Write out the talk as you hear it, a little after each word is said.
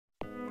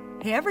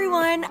Hey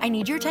everyone, I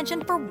need your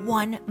attention for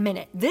 1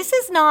 minute. This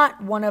is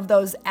not one of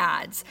those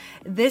ads.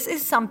 This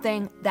is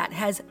something that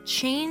has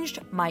changed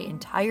my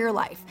entire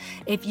life.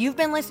 If you've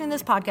been listening to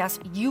this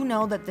podcast, you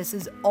know that this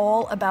is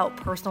all about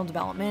personal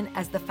development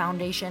as the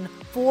foundation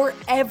for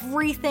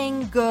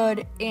everything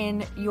good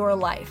in your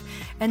life.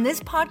 And this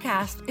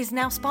podcast is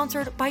now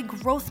sponsored by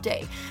Growth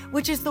Day,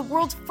 which is the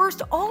world's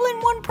first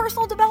all-in-one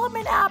personal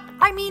development app.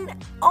 I mean,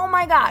 oh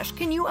my gosh,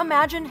 can you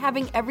imagine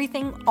having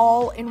everything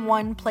all in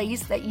one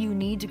place that you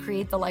need to create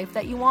the life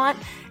that you want?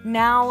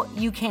 Now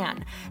you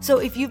can. So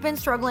if you've been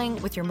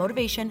struggling with your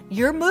motivation,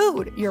 your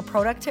mood, your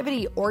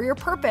productivity, or your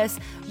purpose,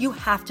 you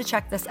have to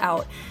check this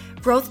out.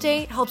 Growth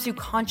Day helps you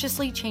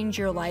consciously change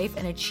your life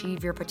and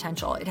achieve your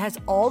potential. It has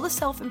all the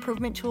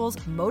self-improvement tools,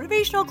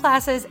 motivational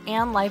classes,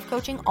 and life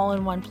coaching all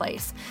in one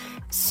place.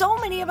 So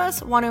many of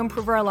us want to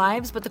improve our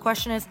lives, but the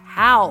question is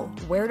how?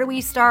 Where do we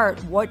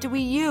start? What do we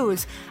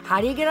use?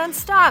 How do you get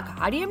unstuck?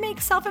 How do you make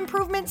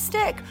self-improvement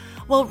stick?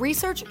 Well,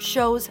 research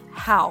shows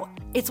how.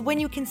 It's when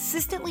you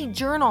consistently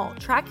journal,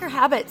 track your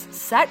habits,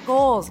 set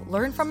goals,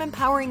 learn from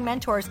empowering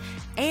mentors,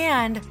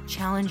 and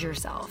challenge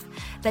yourself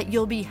that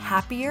you'll be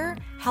happier,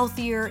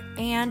 healthier,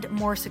 and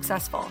more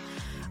successful.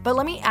 But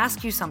let me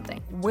ask you something.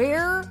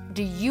 Where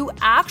do you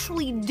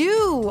actually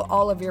do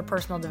all of your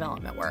personal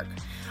development work?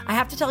 I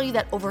have to tell you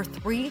that over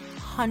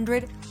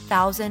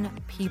 300,000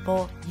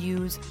 people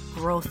use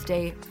Growth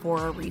Day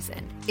for a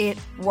reason. It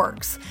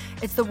works.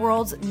 It's the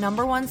world's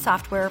 #1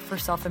 software for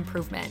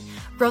self-improvement.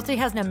 Growth Day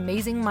has an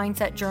amazing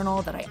mindset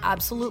journal that I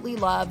absolutely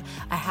love,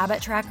 a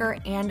habit tracker,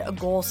 and a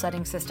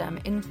goal-setting system.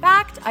 In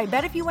fact, I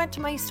bet if you went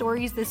to my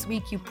stories this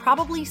week, you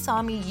probably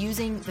saw me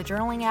using the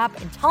journaling app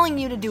and telling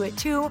you to do it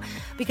too,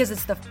 because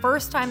it's the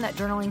first time that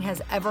journaling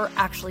has ever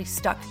actually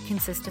stuck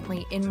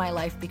consistently in my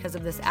life because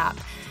of this app.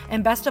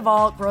 And best of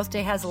all, Growth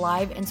Day has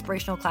live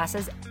inspirational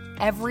classes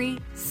every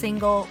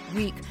single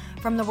week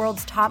from the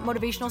world's top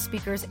motivational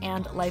speakers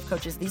and life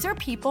coaches. These are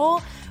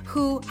people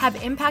who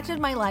have impacted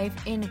my life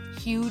in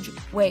huge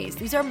ways.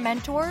 These are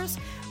mentors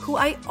who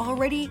I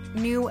already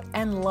knew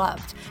and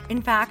loved.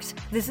 In fact,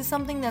 this is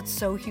something that's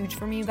so huge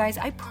for me, you guys.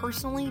 I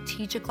personally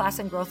teach a class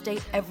in Growth Day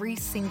every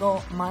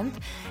single month,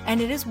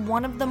 and it is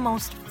one of the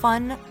most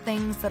fun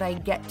things that I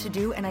get to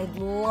do, and I'd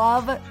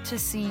love to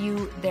see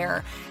you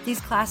there.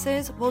 These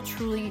classes will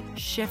truly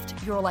shift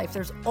your life.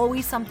 There's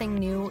always something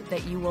new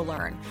that you will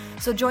learn.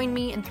 So join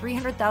me and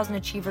 300,000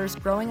 achievers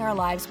growing our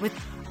lives with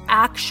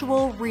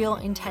actual real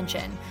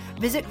intention.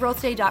 Visit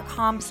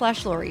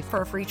growthday.com/Lori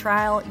for a free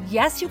trial.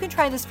 Yes, you can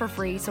try this for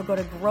free. So go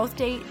to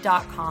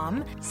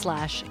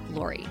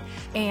growthday.com/Lori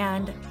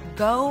and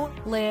go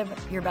live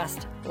your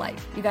best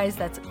life. You guys,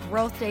 that's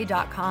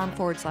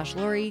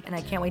growthday.com/Lori. And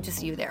I can't wait to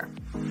see you there.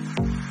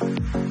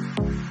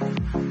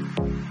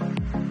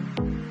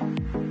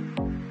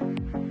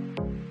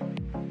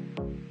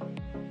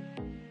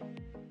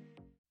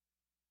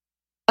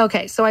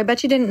 Okay, so I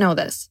bet you didn't know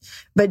this,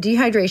 but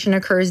dehydration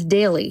occurs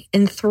daily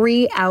in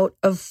 3 out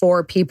of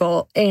 4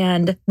 people.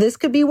 And this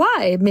could be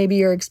why maybe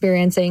you're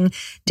experiencing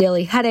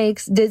daily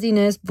headaches,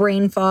 dizziness,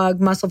 brain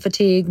fog, muscle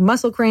fatigue,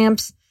 muscle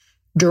cramps,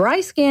 dry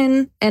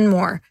skin, and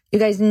more. You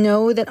guys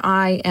know that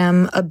I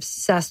am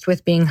obsessed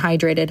with being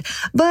hydrated,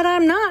 but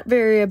I'm not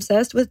very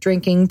obsessed with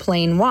drinking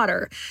plain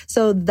water.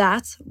 So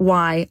that's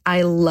why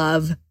I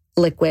love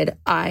Liquid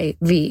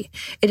IV.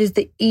 It is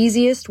the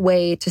easiest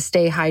way to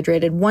stay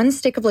hydrated. 1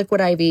 stick of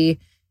Liquid IV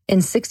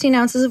in 16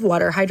 ounces of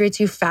water hydrates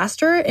you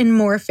faster and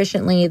more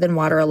efficiently than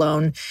water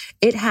alone.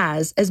 It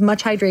has as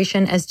much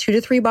hydration as 2 to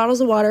 3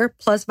 bottles of water,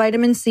 plus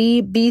vitamin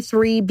C,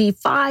 B3,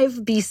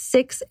 B5,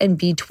 B6, and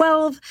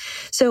B12.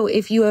 So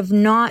if you have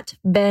not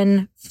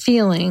been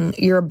feeling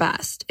your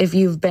best, if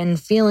you've been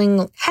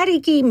feeling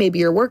headachy, maybe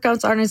your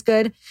workouts aren't as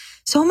good,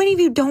 so many of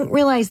you don't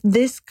realize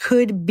this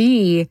could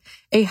be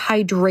a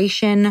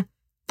hydration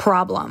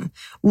problem.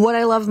 What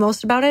I love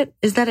most about it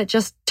is that it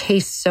just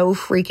tastes so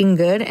freaking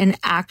good and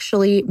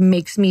actually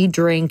makes me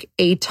drink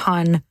a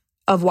ton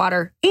of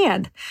water.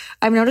 And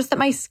I've noticed that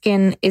my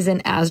skin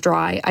isn't as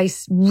dry. I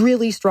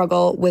really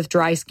struggle with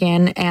dry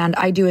skin, and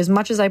I do as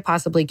much as I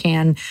possibly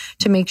can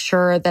to make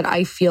sure that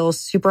I feel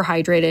super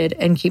hydrated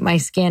and keep my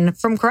skin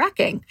from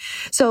cracking.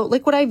 So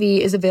Liquid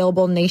IV is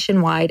available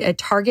nationwide at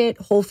Target,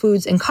 Whole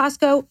Foods, and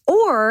Costco.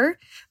 Or,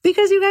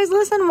 because you guys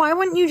listen, why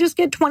wouldn't you just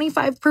get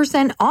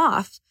 25%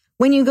 off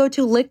when you go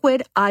to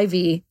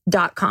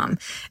liquidiv.com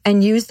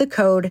and use the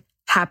code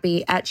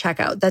HAPPY at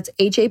checkout? That's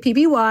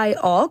HAPPY,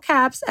 all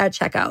caps, at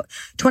checkout.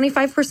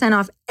 25%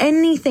 off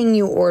anything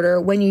you order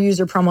when you use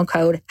your promo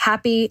code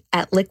HAPPY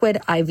at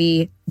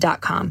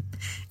liquidiv.com.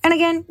 And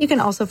again, you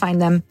can also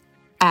find them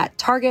at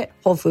Target,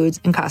 Whole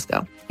Foods, and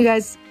Costco. You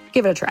guys,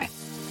 give it a try.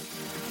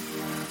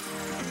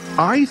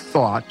 I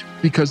thought,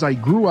 because I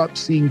grew up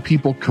seeing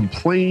people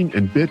complain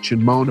and bitch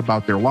and moan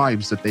about their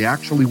lives, that they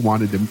actually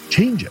wanted to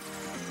change it.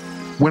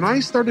 When I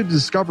started to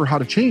discover how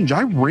to change,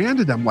 I ran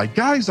to them like,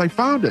 guys, I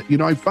found it.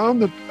 I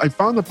found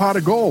the pot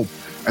of gold.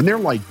 And they're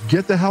like,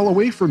 get the hell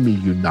away from me,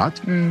 you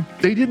nut.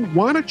 They didn't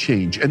want to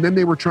change. And then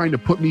they were trying to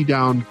put me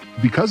down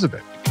because of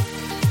it.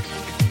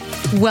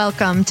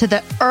 Welcome to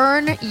the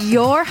Earn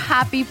Your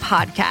Happy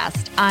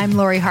podcast. I'm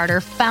Lori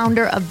Harder,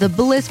 founder of The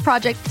Bliss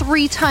Project,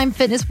 3-time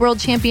fitness world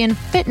champion,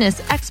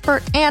 fitness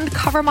expert, and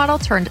cover model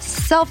turned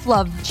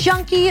self-love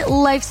junkie,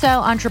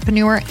 lifestyle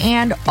entrepreneur,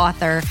 and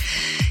author.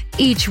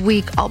 Each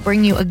week, I'll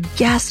bring you a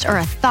guest or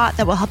a thought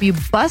that will help you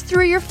bust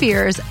through your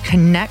fears,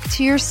 connect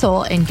to your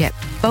soul, and get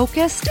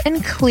focused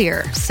and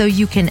clear so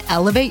you can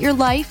elevate your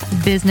life,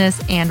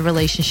 business, and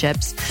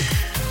relationships.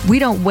 We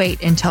don't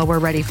wait until we're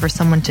ready for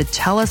someone to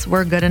tell us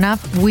we're good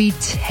enough. We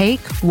take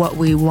what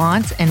we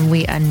want and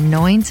we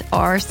anoint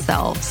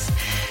ourselves.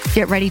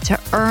 Get ready to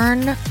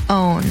earn,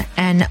 own,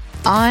 and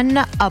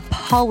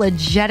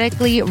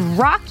unapologetically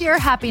rock your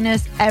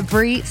happiness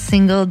every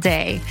single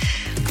day.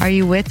 Are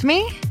you with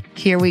me?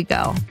 Here we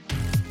go.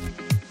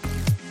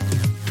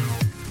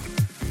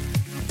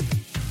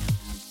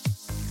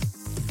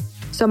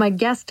 So my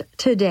guest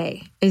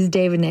today is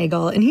David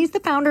Nagel, and he's the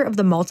founder of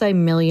the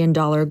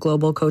multi-million-dollar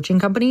global coaching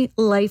company,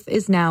 Life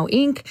Is Now,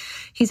 Inc.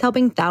 He's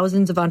helping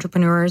thousands of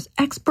entrepreneurs,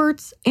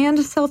 experts, and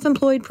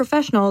self-employed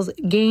professionals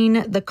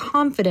gain the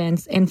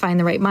confidence and find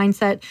the right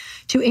mindset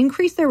to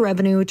increase their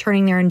revenue,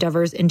 turning their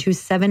endeavors into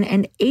 7-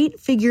 and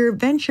 8-figure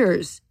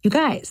ventures. You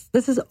guys,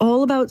 this is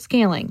all about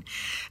scaling.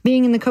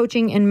 Being in the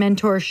coaching and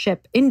mentorship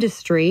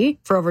industry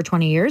for over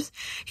 20 years,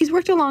 he's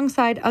worked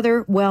alongside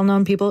other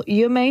well-known people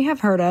you may have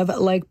heard of,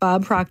 like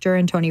Bob Proctor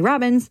and Tony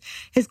Robbins.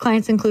 His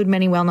clients include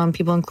many well-known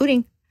people,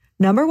 including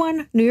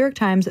 #1 New York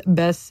Times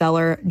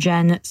bestseller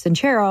Jen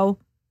Sincero,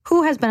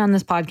 who has been on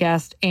this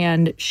podcast,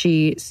 and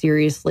she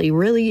seriously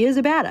really is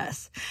a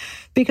badass.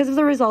 Because of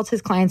the results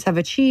his clients have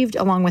achieved,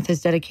 along with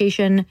his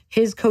dedication,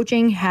 his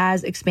coaching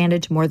has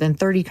expanded to more than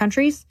 30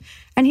 countries,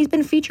 and he's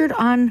been featured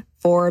on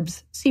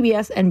Forbes,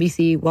 CBS,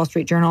 NBC, Wall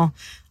Street Journal,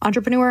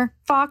 Entrepreneur,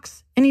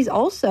 Fox, and he's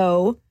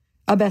also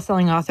a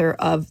best-selling author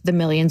of The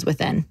Millions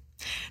Within.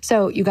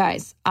 So you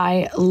guys,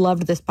 I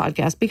loved this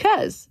podcast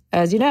because,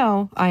 as you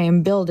know, I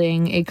am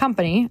building a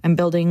company. I'm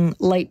building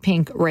Light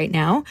Pink right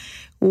now,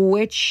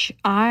 which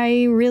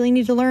I really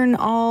need to learn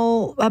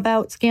all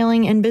about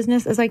scaling and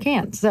business as I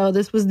can. So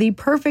this was the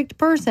perfect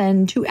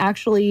person to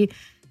actually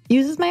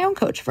use as my own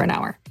coach for an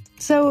hour.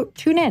 So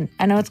tune in.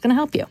 I know it's going to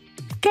help you.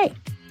 Okay,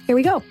 here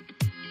we go.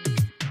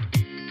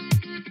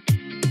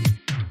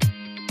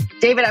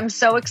 David, I'm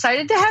so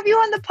excited to have you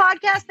on the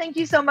podcast. Thank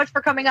you so much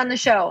for coming on the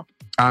show.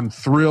 I'm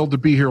thrilled to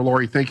be here,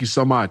 Lori. Thank you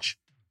so much.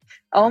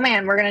 Oh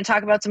man, we're going to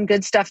talk about some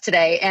good stuff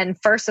today. And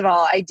first of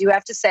all, I do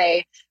have to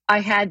say, I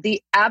had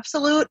the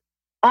absolute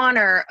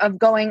honor of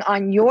going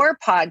on your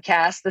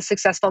podcast, the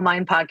Successful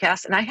Mind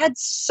podcast, and I had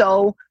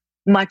so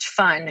much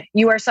fun.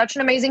 You are such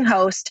an amazing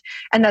host.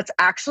 And that's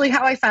actually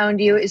how I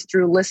found you, is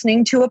through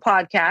listening to a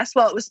podcast.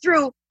 Well, it was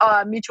through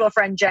a mutual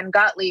friend, Jen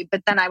Gottlieb,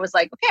 but then I was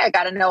like, okay, I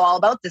got to know all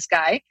about this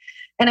guy.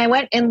 And I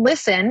went and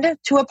listened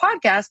to a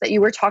podcast that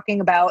you were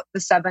talking about the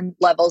 7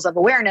 levels of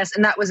awareness.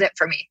 And that was it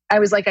for me. I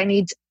was like, I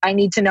need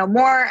to know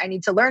more. I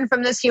need to learn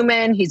from this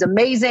human. He's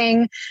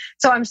amazing.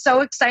 So I'm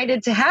so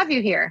excited to have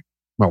you here.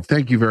 Well,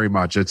 thank you very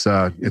much. It's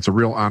a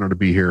real honor to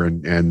be here,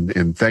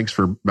 and thanks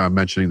for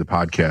mentioning the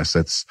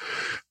podcast.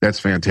 That's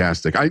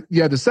fantastic.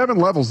 The 7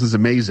 levels is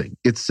amazing.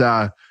 It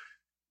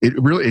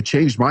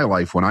changed my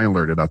life when I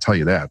learned it. I'll tell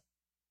you that.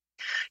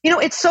 You know,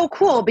 it's so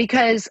cool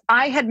because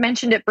I had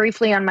mentioned it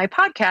briefly on my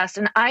podcast,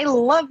 and I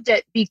loved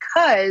it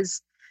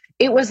because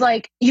it was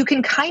like you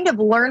can kind of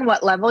learn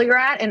what level you're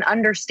at and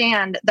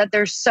understand that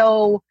there's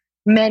so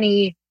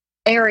many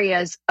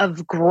areas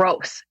of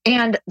growth.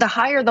 And the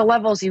higher the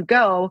levels you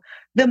go,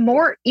 the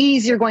more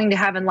ease you're going to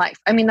have in life.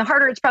 I mean, the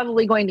harder it's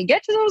probably going to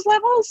get to those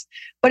levels,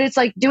 but it's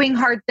like doing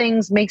hard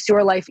things makes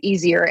your life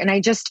easier. And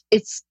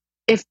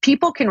if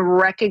people can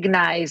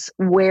recognize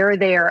where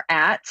they're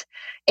at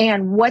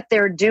and what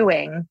they're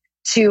doing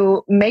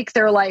to make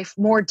their life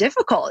more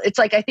difficult, it's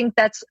like, I think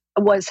that's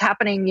what's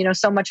happening,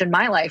 so much in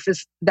my life,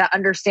 is that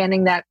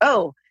understanding that,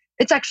 oh,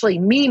 it's actually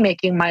me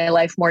making my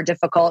life more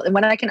difficult. And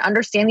when I can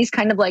understand these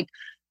kind of like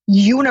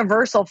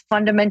universal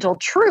fundamental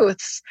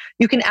truths,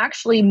 you can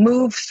actually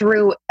move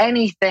through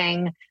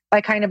anything by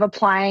kind of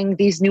applying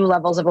these new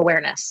levels of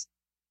awareness.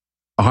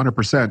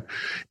 100%.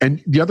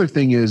 And the other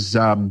thing is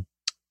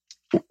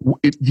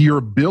your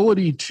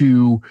ability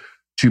to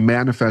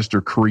manifest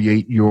or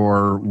create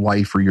your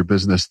life or your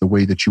business the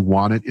way that you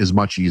want it is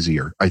much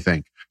easier, I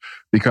think,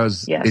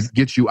 because it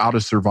gets you out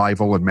of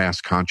survival and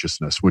mass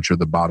consciousness, which are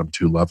the bottom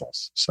 2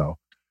 levels. So.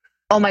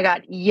 Oh my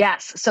God.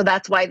 Yes. So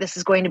that's why this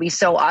is going to be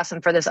so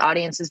awesome for this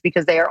audience, is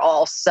because they are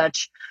all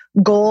such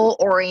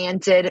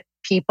goal-oriented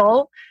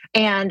people.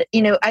 And,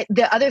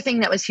 the other thing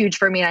that was huge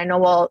for me, and I know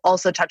we'll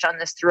also touch on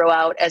this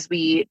throughout as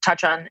we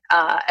touch on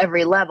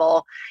every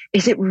level,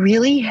 is it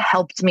really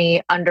helped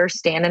me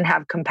understand and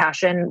have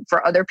compassion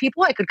for other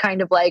people. I could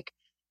kind of like,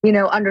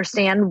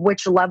 understand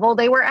which level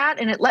they were at,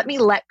 and it let me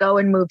let go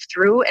and move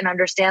through and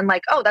understand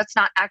like, oh, that's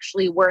not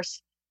actually worth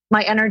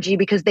my energy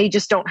because they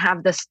just don't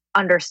have this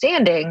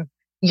understanding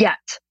yet.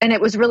 And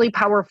it was really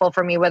powerful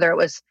for me, whether it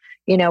was,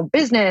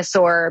 business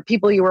or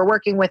people you were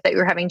working with that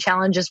you're having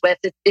challenges with.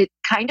 It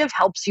kind of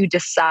helps you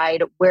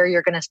decide where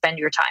you're going to spend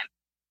your time.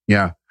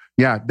 Yeah.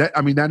 Yeah,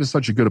 that is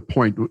such a good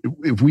point.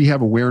 If we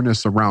have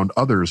awareness around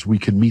others, we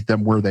can meet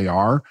them where they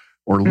are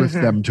or lift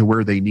them to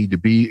where they need to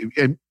be.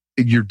 And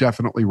you're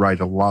definitely right.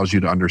 It allows you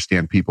to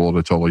understand people at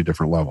a totally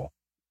different level.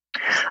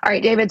 All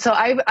right, David. So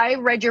I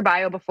read your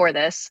bio before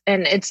this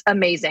and it's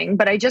amazing,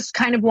 but I just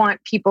kind of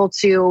want people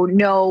to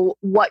know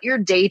what your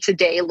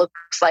day-to-day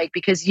looks like,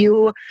 because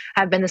you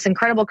have been this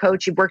incredible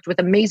coach. You've worked with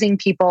amazing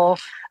people.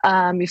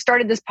 You've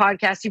started this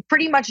podcast. You've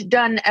pretty much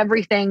done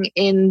everything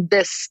in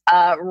this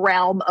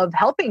realm of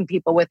helping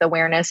people with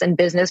awareness and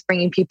business,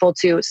 bringing people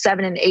to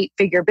 7- and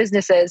 8-figure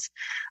businesses.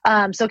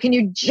 So can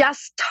you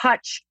just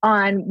touch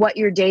on what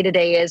your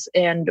day-to-day is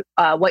and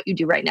what you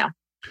do right now?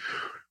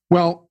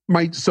 Well,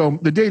 so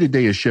the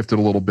day-to-day has shifted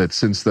a little bit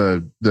since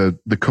the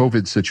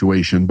COVID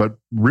situation, but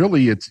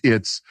really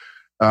it's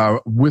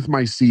with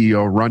my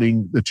CEO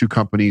running the 2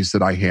 companies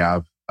that I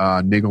have,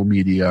 Nagel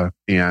Media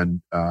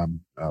and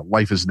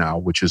Life Is Now,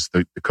 which is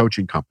the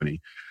coaching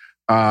company.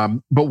 But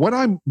what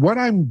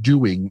I'm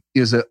doing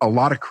is a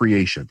lot of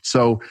creation.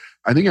 So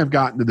I think I've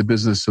gotten to the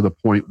business to the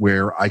point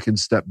where I can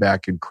step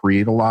back and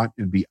create a lot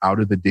and be out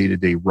of the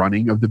day-to-day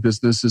running of the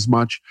business as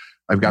much.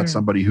 I've got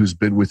somebody who's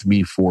been with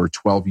me for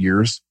 12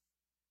 years.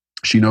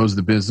 She knows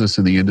the business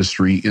and the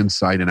industry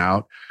inside and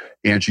out,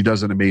 and she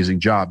does an amazing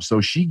job. So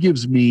she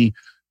gives me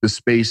the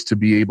space to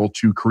be able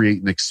to create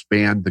and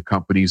expand the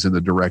companies in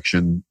the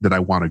direction that I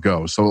want to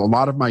go. So a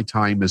lot of my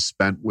time is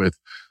spent with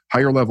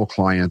higher level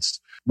clients,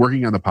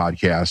 working on the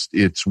podcast.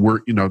 It's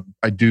work,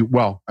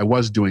 I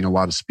was doing a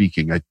lot of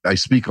speaking. I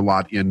speak a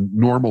lot in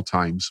normal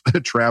times,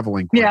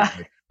 traveling quite a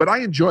bit. But I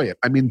enjoy it.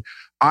 I mean,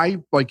 I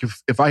like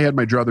if I had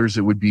my druthers,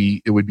 it would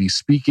be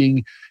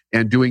speaking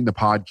and doing the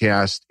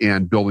podcast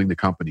and building the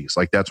companies.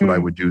 Like that's what I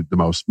would do the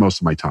most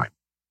of my time.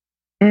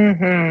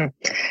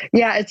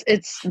 Yeah,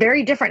 it's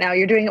very different now.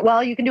 You're doing it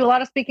well. You can do a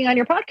lot of speaking on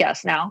your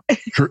podcast now.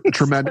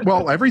 Tremendous.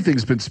 Well,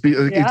 everything's been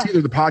speaking. It's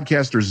either the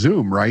podcast or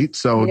Zoom, right?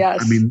 So I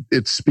mean,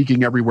 it's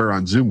speaking everywhere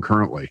on Zoom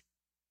currently.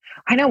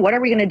 I know. What are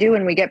we going to do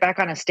when we get back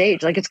on a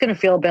stage? Like it's going to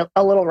feel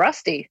a little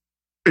rusty.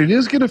 It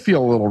is going to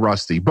feel a little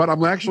rusty, but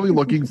I'm actually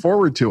looking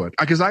forward to it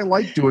because I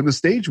like doing the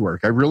stage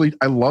work. I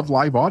love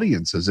live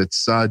audiences.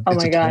 It's a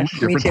totally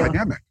different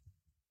dynamic.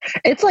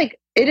 It's like,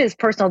 it is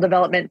personal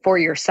development for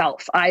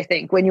yourself, I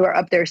think, when you are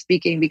up there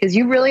speaking, because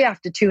you really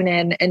have to tune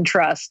in and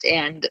trust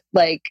and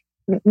like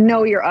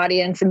know your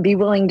audience and be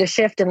willing to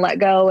shift and let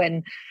go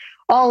and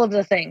all of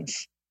the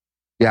things.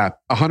 Yeah,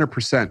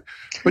 100%.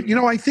 But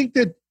I think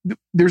that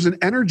there's an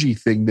energy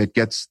thing that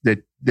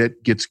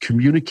gets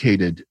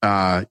communicated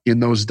in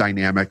those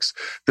dynamics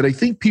that I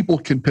think people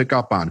can pick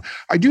up on.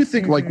 I do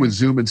think like with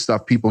Zoom and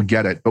stuff, people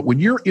get it. But when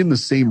you're in the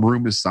same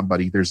room as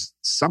somebody, there's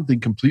something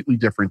completely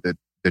different that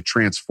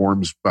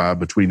transforms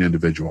between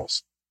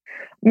individuals.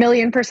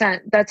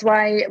 1,000,000%. That's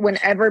why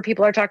whenever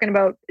people are talking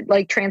about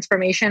like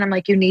transformation, I'm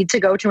like, you need to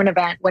go to an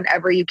event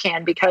whenever you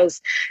can, because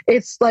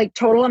it's like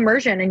total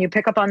immersion and you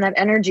pick up on that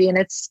energy and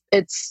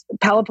it's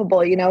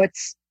palpable,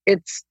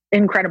 it's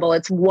incredible.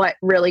 It's what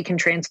really can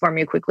transform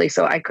you quickly.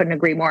 So I couldn't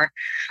agree more.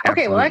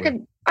 Okay. Absolutely.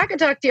 Well, I could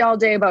talk to you all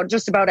day about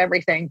just about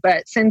everything,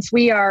 but since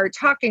we are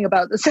talking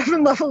about the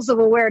 7 levels of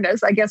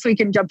awareness, I guess we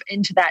can jump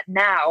into that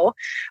now.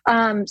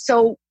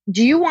 So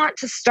do you want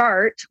to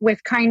start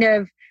with kind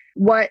of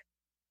what,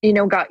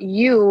 got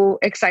you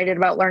excited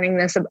about learning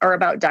this or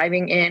about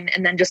diving in,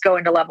 and then just go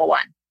into level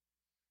 1?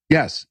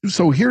 Yes.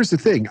 So here's the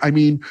thing. I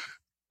mean,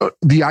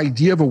 the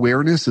idea of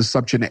awareness is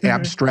such an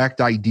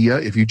abstract idea.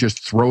 If you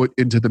just throw it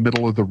into the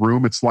middle of the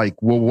room, it's like,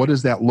 well, what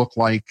does that look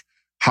like?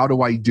 How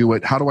do I do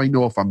it? How do I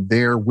know if I'm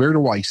there? Where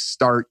do I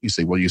start? You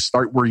say, well, you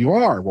start where you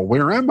are. Well,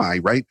 where am I,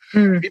 right?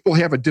 People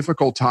have a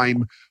difficult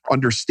time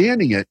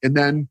understanding it. And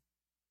then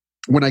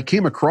when I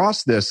came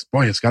across this,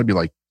 boy, it's got to be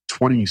like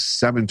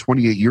 27,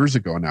 28 years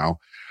ago now,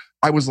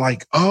 I was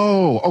like,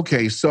 oh,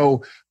 okay.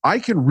 So I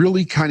can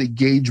really kind of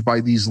gauge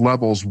by these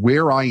levels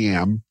where I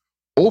am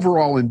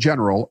overall in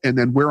general, and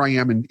then where I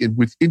am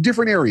in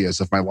different areas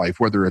of my life,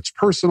 whether it's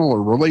personal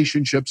or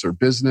relationships or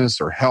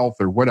business or health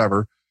or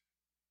whatever.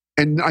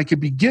 And I can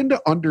begin to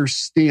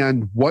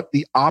understand what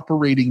the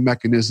operating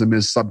mechanism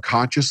is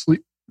subconsciously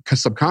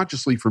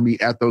for me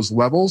at those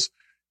levels,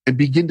 and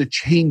begin to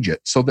change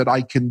it so that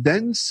I can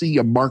then see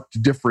a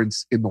marked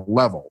difference in the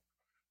level.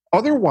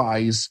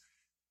 Otherwise,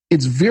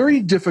 it's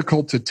very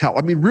difficult to tell.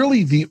 I mean,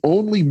 really, the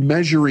only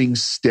measuring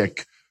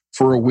stick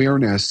for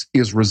awareness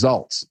is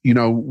results.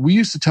 We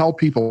used to tell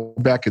people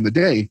back in the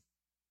day,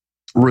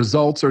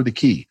 results are the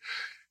key.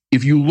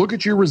 If you look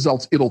at your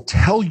results, it'll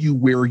tell you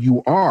where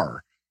you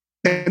are.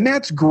 And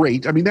that's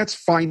great. I mean, that's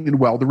fine and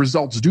well. The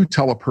results do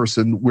tell a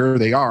person where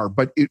they are.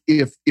 But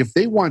if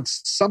they want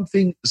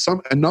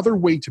another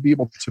way to be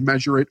able to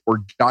measure it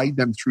or guide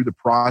them through the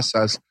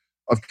process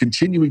of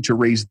continuing to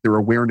raise their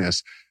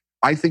awareness,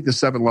 I think the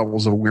 7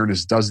 levels of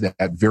awareness does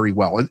that very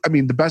well. I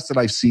mean, the best that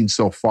I've seen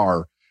so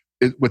far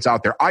is what's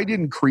out there. I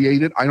didn't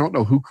create it. I don't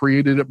know who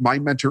created it. My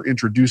mentor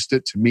introduced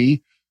it to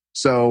me.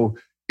 So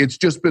it's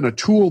just been a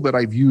tool that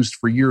I've used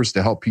for years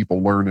to help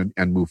people learn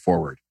and move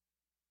forward.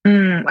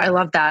 I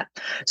love that.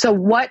 So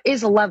what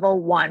is level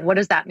 1? What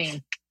does that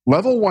mean?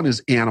 Level 1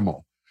 is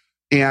animal.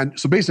 And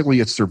so basically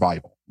it's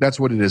survival. That's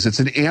what it is. It's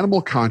an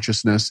animal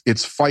consciousness.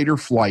 It's fight or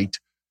flight.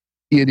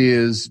 It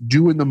is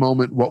do in the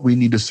moment what we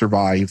need to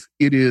survive.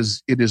 It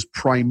is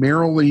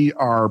primarily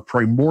our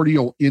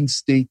primordial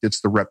instinct.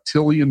 It's the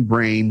reptilian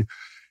brain.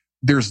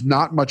 There's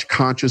not much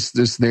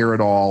consciousness there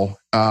at all.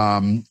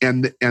 And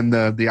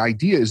the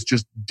idea is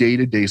just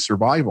day-to-day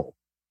survival.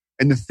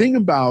 And the thing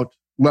about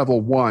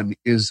level 1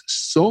 is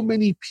so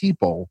many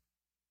people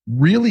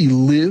really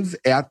live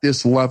at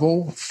this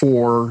level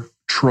for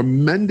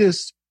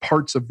tremendous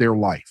parts of their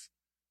life,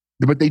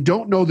 but they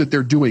don't know that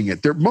they're doing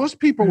it. Most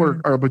people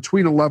are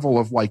between a level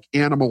of like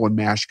animal and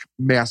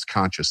mass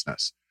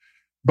consciousness.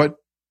 But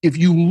if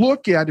you were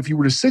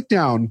to sit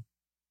down,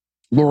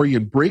 Lori,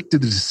 and break the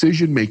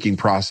decision-making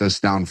process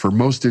down for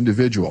most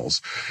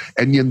individuals,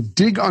 and then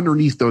dig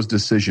underneath those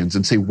decisions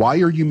and say, why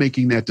are you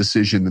making that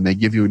decision? And they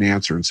give you an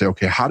answer and say,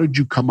 okay, how did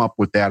you come up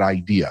with that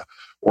idea?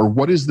 Or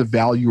what is the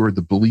value or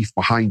the belief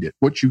behind it?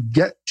 What you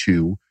get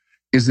to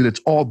is that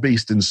it's all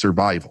based in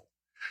survival.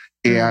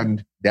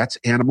 And that's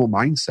animal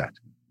mindset.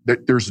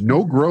 There's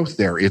no growth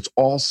there. It's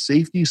all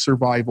safety,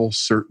 survival,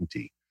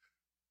 certainty.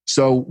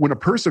 So when a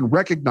person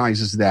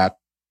recognizes that,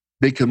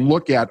 they can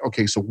look at,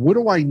 okay, so what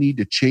do I need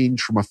to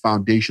change from a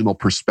foundational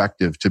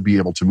perspective to be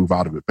able to move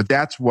out of it? But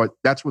that's what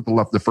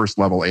the first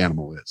level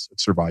animal is.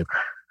 It's survival.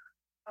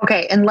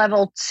 Okay, and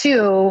level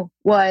 2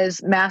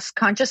 was mass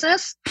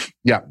consciousness?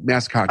 Yeah,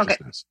 mass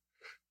consciousness.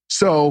 Okay.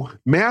 So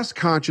mass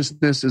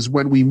consciousness is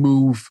when we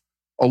move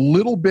a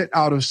little bit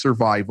out of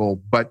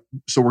survival, but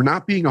so we're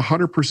not being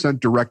 100%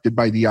 directed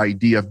by the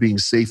idea of being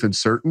safe and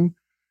certain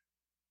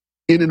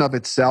in and of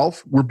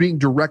itself. We're being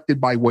directed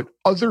by what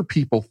other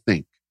people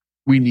think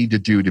we need to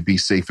do to be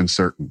safe and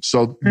certain.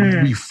 So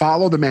we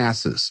follow the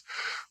masses.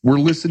 We're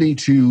listening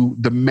to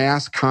the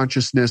mass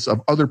consciousness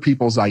of other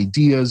people's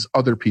ideas,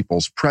 other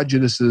people's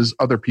prejudices,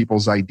 other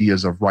people's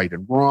ideas of right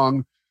and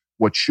wrong,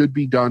 what should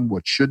be done,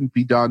 what shouldn't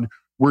be done.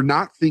 We're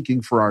not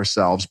thinking for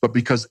ourselves, but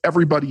because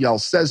everybody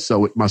else says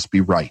so, it must be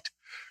right.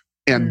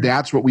 And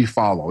that's what we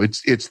follow.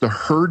 It's the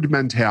herd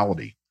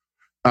mentality.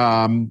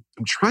 I'm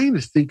trying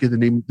to think of the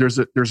name. There's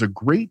a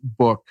great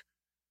book.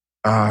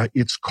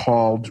 It's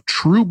called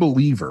True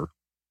Believer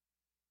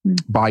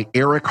by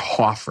Eric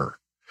Hoffer.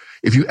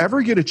 If you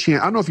ever get a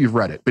chance, I don't know if you've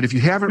read it, but if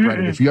you haven't read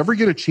it, if you ever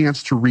get a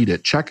chance to read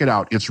it, check it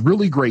out. It's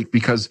really great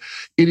because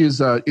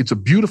it's a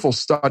beautiful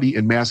study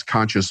in mass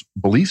conscious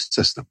belief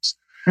systems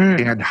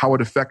and how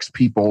it affects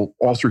people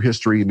all through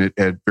history and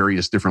at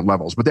various different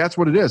levels. But that's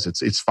what it is.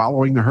 It's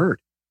following the herd.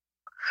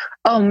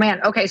 Oh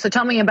man. Okay. So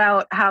tell me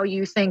about how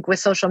you think with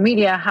social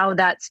media, how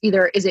that's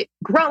is it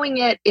growing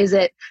it? Is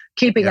it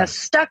keeping us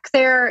stuck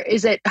there?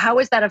 How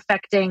is that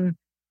affecting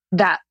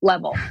that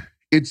level?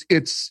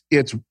 It's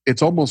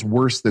almost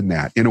worse than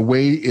that. In a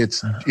way,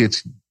 it's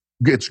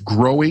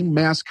growing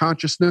mass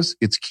consciousness.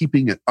 It's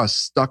keeping us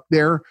stuck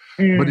there,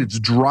 but it's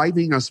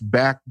driving us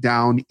back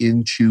down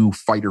into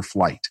fight or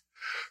flight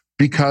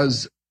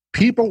because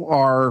people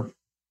are.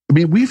 I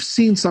mean, we've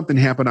seen something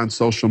happen on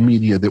social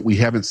media that we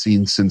haven't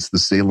seen since the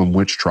Salem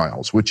witch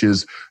trials, which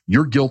is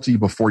you're guilty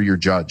before you're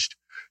judged.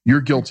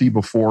 You're guilty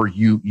before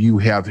you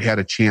have had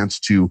a chance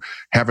to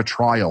have a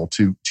trial,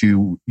 to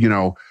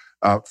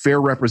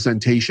fair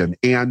representation.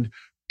 And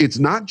it's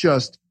not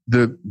just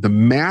the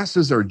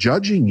masses are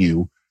judging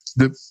you.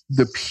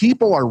 The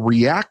people are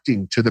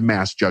reacting to the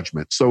mass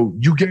judgment. So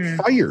you get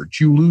fired,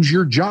 you lose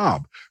your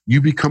job,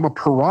 you become a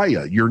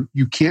pariah.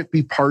 You can't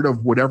be part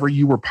of whatever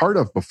you were part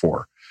of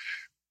before.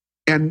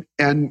 And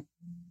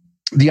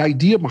the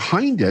idea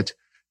behind it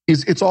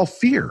is it's all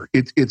fear.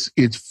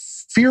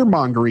 It's fear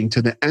mongering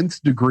to the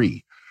nth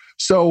degree.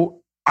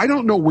 So I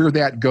don't know where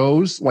that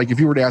goes. Like if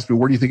you were to ask me,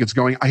 where do you think it's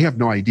going? I have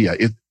no idea.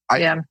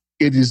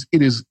 It's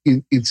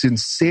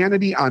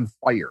insanity on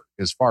fire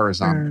as far as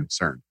I'm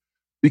concerned,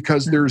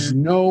 because there's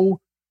no.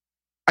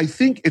 I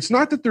think it's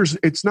not that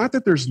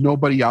there's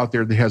nobody out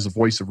there that has a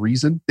voice of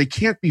reason. They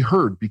can't be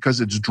heard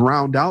because it's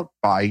drowned out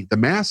by the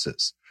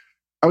masses.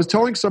 I was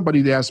telling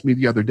somebody that asked me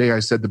the other day, I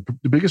said,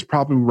 the biggest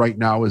problem right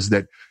now is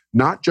that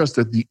not just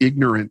that the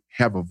ignorant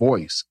have a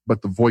voice,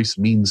 but the voice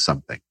means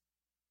something.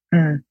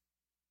 And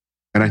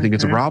I think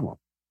it's a problem.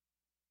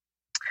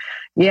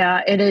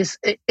 Yeah, it is.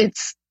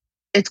 It's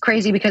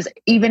crazy because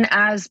even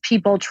as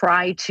people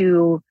try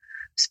to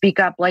speak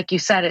up, like you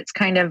said, it's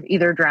kind of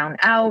either drowned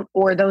out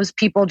or those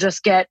people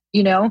just get,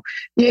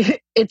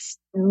 it's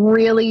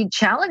really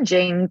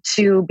challenging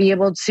to be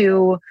able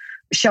to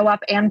show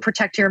up and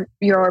protect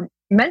your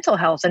mental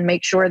health and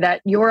make sure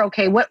that you're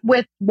okay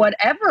with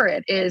whatever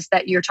it is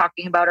that you're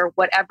talking about or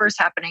whatever's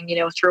happening,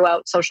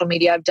 throughout social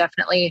media. I've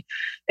definitely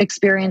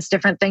experienced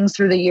different things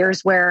through the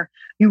years where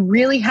you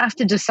really have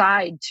to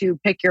decide to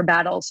pick your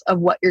battles of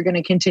what you're going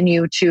to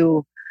continue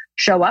to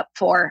show up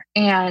for.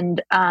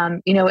 And,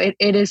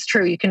 it is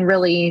true. You can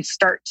really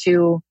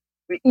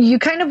you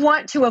kind of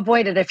want to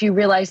avoid it if you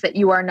realize that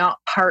you are not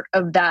part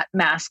of that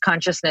mass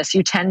consciousness.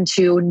 You tend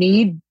to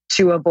need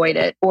to avoid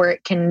it or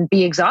it can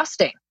be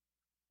exhausting.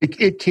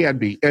 It can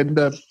be. And,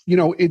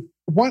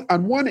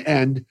 on one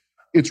end,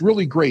 it's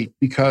really great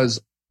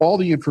because all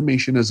the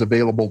information is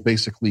available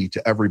basically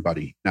to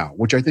everybody now,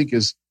 which I think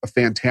is a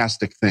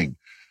fantastic thing.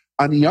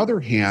 On the other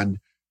hand,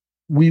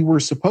 we were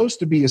supposed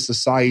to be a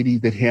society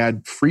that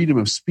had freedom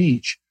of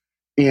speech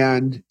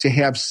and to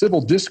have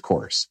civil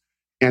discourse.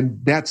 And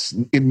that's,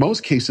 in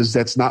most cases,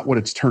 that's not what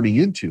it's turning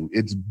into.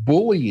 It's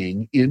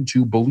bullying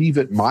into believe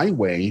it my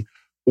way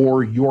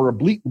or you're a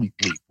bleep,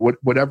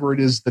 whatever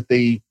it is that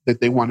they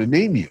want to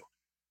name you.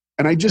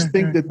 And I just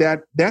think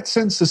that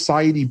sends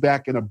society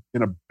back in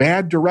a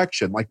bad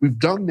direction. Like we've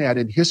done that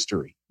in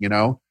history, you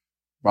know?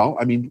 Well,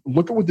 I mean,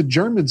 look at what the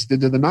Germans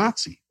did to the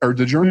Nazi, or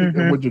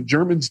what the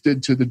Germans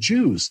did to the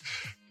Jews.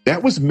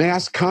 That was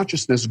mass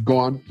consciousness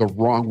gone the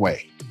wrong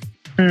way.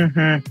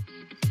 Mm-hmm.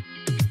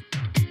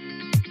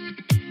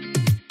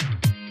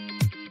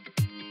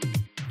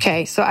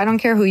 Okay, so I don't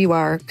care who you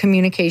are,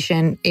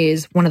 communication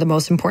is one of the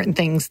most important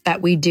things that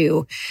we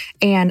do.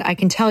 And I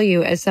can tell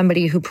you, as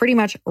somebody who pretty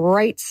much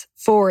writes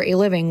for a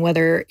living,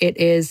 whether it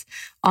is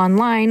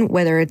online,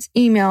 whether it's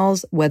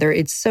emails, whether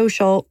it's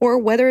social, or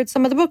whether it's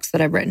some of the books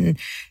that I've written,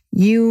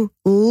 you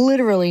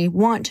literally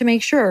want to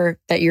make sure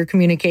that you're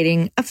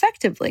communicating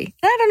effectively.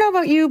 And I don't know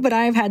about you, but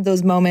I've had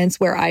those moments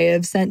where I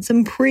have sent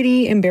some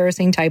pretty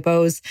embarrassing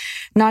typos,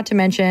 not to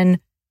mention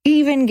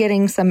even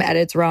getting some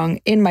edits wrong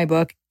in my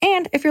book.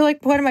 And if you're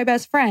like one of my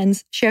best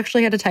friends, she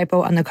actually had a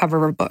typo on the cover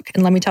of her book.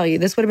 And let me tell you,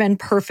 this would have been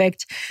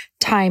perfect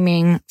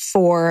timing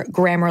for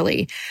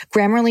Grammarly.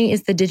 Grammarly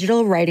is the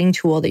digital writing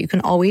tool that you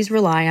can always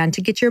rely on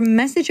to get your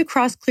message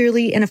across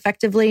clearly and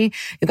effectively.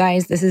 You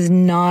guys, this is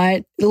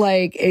not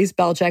like a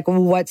spell check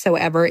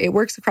whatsoever. It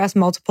works across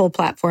multiple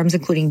platforms,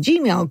 including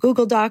Gmail,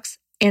 Google Docs,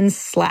 and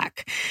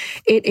Slack.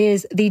 It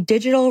is the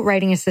digital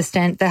writing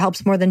assistant that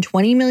helps more than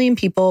 20 million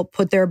people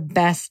put their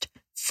best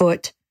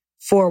foot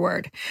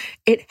forward.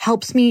 It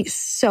helps me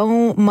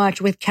so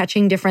much with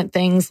catching different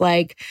things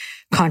like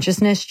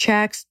consciousness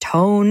checks,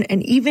 tone,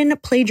 and even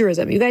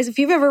plagiarism. You guys, if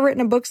you've ever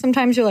written a book,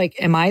 sometimes you're like,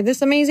 am I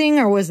this amazing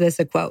or was this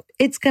a quote?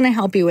 It's going to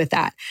help you with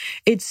that.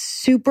 It's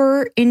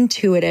super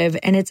intuitive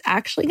and it's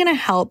actually going to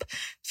help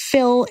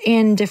fill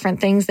in different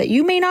things that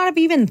you may not have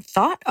even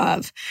thought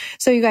of.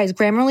 So you guys,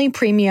 Grammarly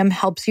Premium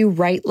helps you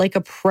write like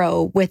a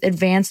pro with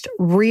advanced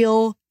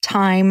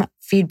real-time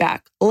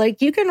feedback.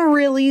 Like you can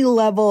really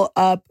level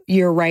up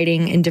your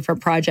writing in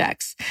different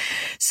projects.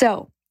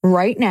 So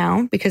right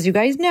now, because you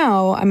guys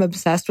know I'm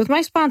obsessed with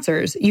my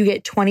sponsors, you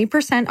get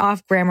 20%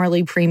 off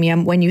Grammarly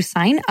Premium when you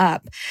sign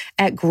up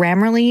at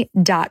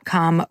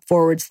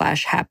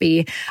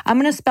grammarly.com/happy. I'm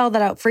going to spell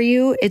that out for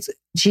you. It's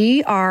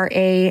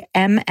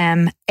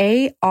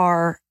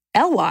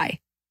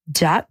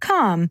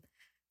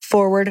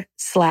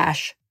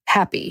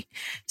GRAMMARLY.com/happy.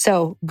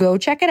 So go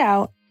check it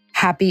out.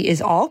 Happy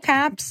is all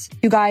caps.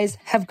 You guys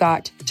have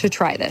got to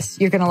try this.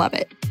 You're going to love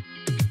it.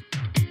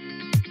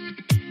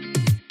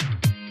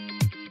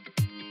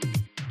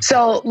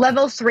 So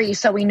level 3,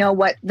 so we know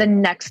what the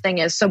next thing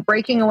is. So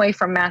breaking away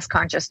from mass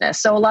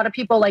consciousness. So a lot of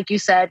people, like you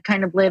said,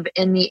 kind of live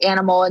in the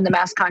animal and the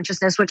mass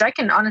consciousness, which I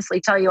can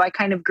honestly tell you, I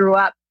kind of grew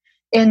up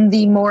in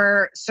the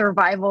more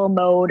survival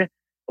mode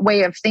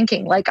way of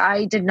thinking. Like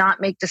I did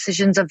not make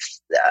decisions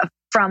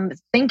from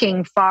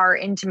thinking far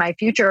into my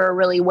future or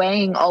really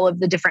weighing all of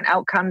the different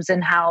outcomes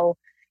and how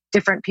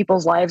different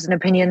people's lives and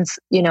opinions,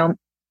 you know,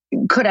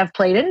 could have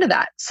played into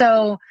that.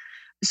 So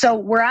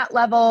we're at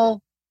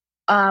level,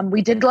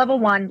 we did level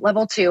 1,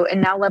 level 2,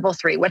 and now level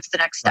 3. What's the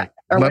next step?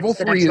 Or what's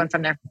the next one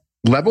from there?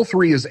 Level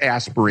 3 is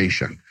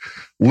aspiration.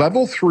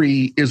 Level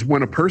 3 is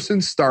when a person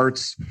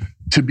starts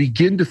to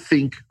begin to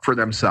think for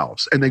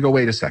themselves and they go,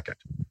 wait a second.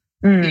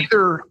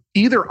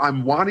 Either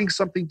I'm wanting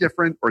something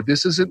different or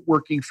this isn't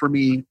working for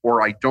me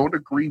or I don't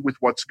agree with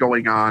what's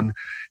going on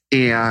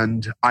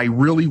and I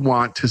really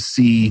want to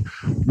see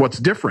what's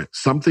different.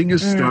 Something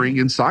is stirring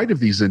inside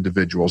of these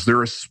individuals.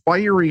 They're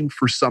aspiring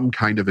for some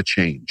kind of a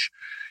change.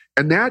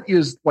 And that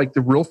is like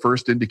the real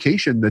first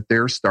indication that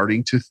they're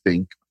starting to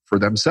think for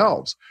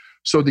themselves.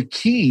 So the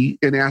key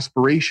in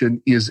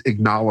aspiration is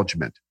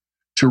acknowledgement,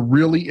 to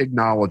really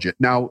acknowledge it.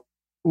 Now,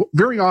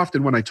 very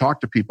often when I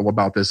talk to people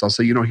about this, I'll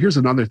say, you know, here's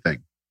another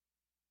thing.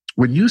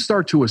 When you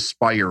start to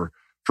aspire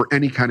for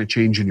any kind of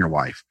change in your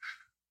life,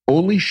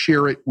 only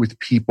share it with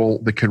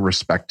people that can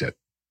respect it.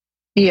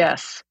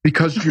 Yes.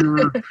 Because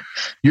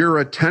you're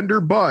a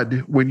tender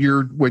bud when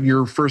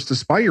you're first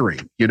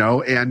aspiring, you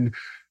know, and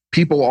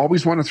people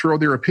always want to throw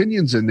their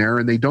opinions in there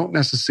and they don't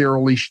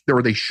necessarily,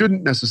 or they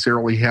shouldn't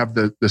necessarily have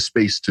the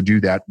space to do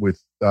that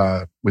with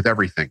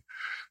everything.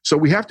 So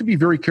we have to be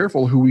very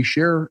careful who we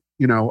share,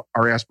 you know,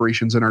 our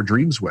aspirations and our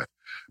dreams with.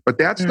 But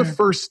that's the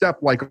first step.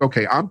 Like,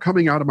 okay, I'm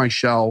coming out of my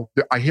shell.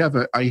 I have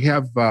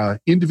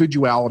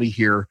individuality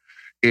here,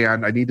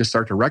 and I need to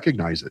start to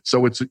recognize it.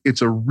 So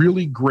it's a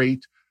really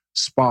great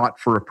spot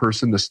for a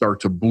person to start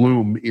to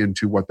bloom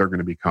into what they're going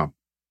to become.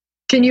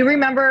 Can you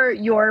remember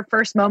your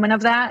first moment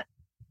of that?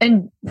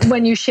 And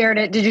when you shared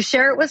it, did you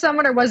share it with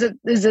someone, or is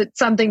it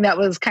something that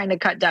was kind of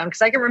cut down?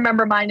 Because I can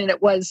remember mine, and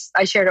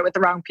I shared it with the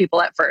wrong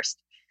people at first.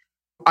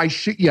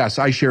 Yes,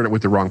 I shared it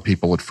with the wrong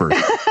people at first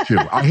too.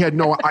 I got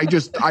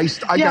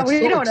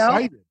so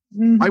excited.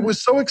 I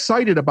was so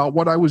excited about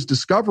what I was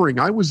discovering.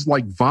 I was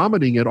like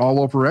vomiting it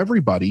all over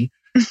everybody.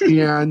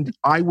 And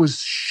I was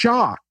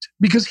shocked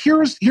because here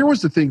was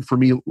the thing for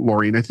me,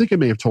 Lori, and I think I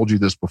may have told you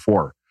this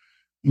before.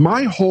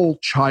 My whole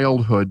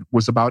childhood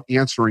was about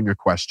answering a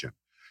question.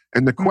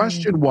 And the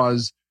question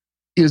was,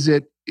 is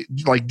it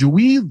like, do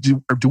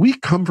we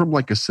come from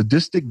like a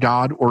sadistic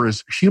God, or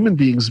is human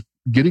beings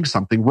getting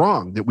something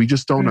wrong that we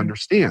just don't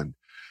understand?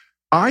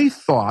 I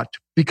thought,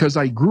 because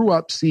I grew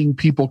up seeing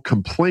people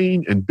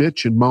complain and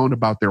bitch and moan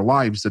about their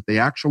lives, that they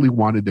actually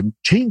wanted to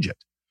change it.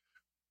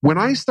 When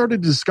I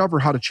started to discover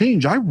how to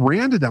change, I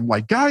ran to them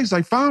like, guys,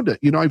 I found it.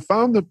 I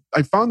found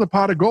the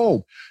pot of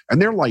gold. And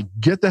they're like,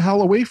 get the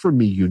hell away from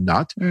me, you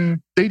nut.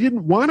 They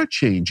didn't want to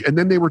change. And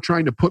then they were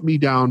trying to put me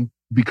down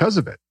because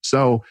of it.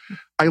 So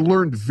I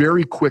learned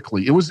very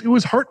quickly. It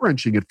was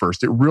heart-wrenching at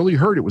first. It really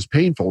hurt. It was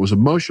painful. It was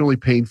emotionally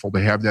painful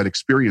to have that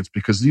experience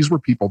because these were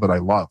people that I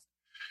loved.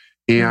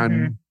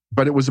 And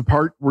but it was a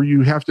part where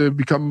you have to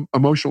become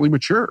emotionally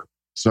mature.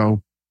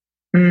 So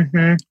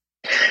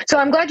So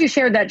I'm glad you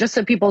shared that, just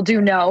so people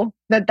do know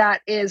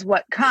that is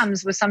what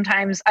comes with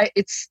sometimes.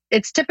 It's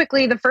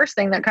typically the first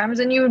thing that comes,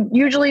 and you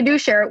usually do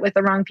share it with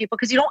the wrong people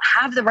because you don't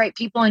have the right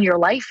people in your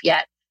life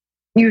yet,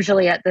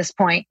 usually at this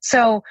point.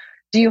 So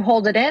do you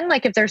hold it in?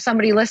 Like if there's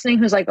somebody listening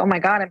who's like, oh my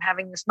God, I'm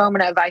having this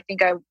moment of, I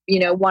think I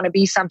want to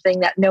be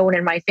something that no one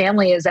in my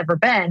family has ever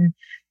been.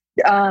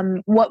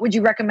 What would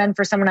you recommend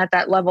for someone at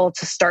that level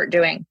to start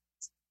doing?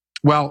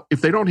 Well,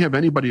 if they don't have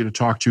anybody to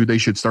talk to, they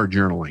should start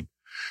journaling.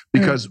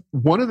 Because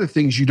one of the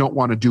things you don't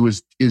want to do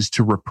is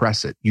to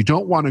repress it. You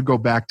don't want to go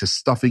back to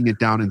stuffing it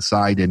down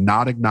inside and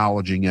not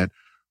acknowledging it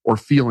or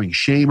feeling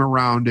shame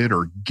around it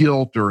or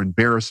guilt or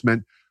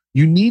embarrassment.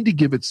 You need to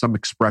give it some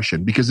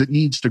expression because it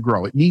needs to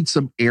grow. It needs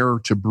some air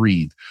to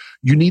breathe.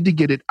 You need to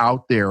get it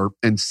out there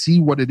and see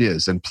what it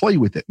is and play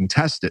with it and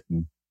test it.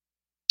 And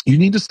you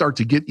need to start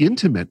to get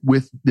intimate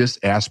with this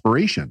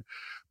aspiration.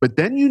 But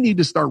then you need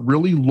to start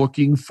really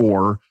looking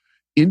for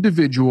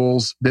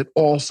individuals that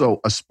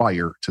also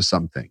aspire to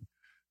something.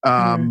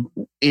 And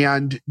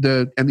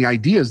the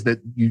idea is that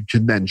you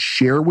can then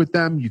share with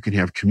them, you can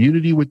have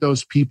community with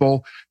those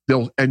people,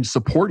 and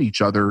support each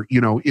other,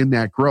 in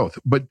that growth.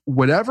 But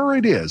whatever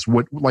it is,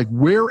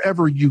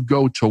 wherever you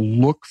go to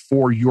look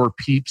for your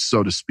peeps,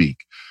 so to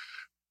speak,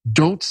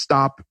 don't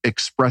stop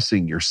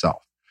expressing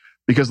yourself.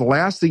 Because the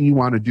last thing you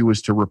want to do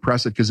is to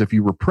repress it. Because if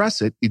you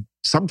repress it,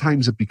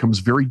 sometimes it becomes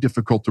very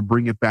difficult to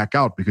bring it back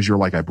out because you're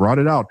like, I brought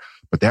it out,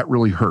 but that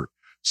really hurt.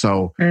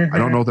 So I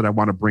don't know that I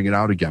want to bring it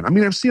out again. I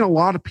mean, I've seen a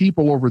lot of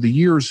people over the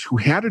years who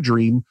had a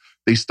dream.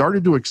 They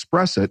started to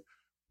express it.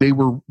 They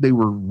were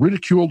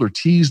ridiculed or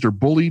teased or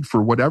bullied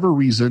for whatever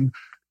reason,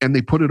 and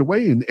they put it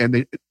away and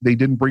they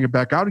didn't bring it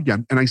back out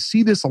again. And I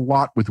see this a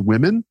lot with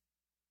women.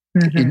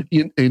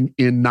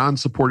 In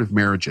non-supportive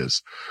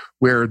marriages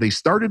where they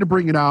started to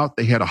bring it out.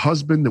 They had a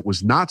husband that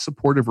was not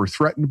supportive or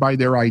threatened by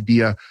their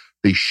idea.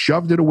 They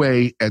shoved it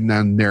away, and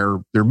then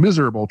they're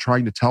miserable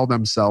trying to tell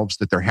themselves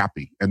that they're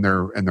happy, and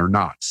they're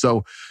not.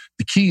 So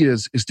the key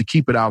is to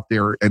keep it out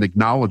there and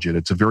acknowledge it.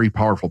 It's a very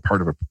powerful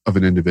part of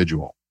an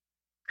individual.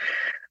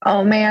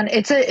 Oh man,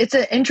 it's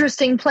an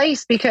interesting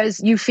place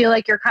because you feel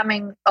like you're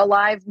coming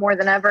alive more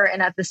than ever,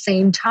 and at the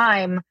same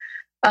time,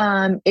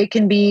 it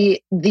can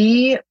be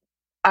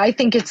I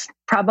think it's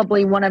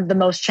probably one of the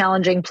most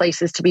challenging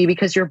places to be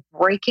because you're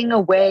breaking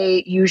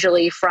away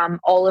usually from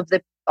all of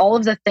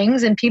the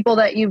things and people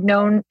that you've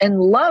known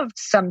and loved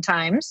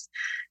sometimes.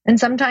 And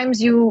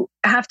sometimes you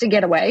have to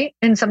get away,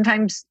 and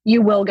sometimes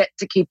you will get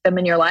to keep them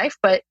in your life,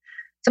 but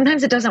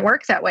sometimes it doesn't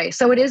work that way.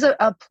 So it is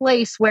a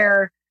place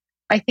where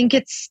I think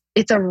it's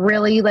a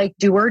really like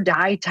do or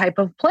die type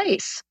of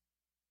place.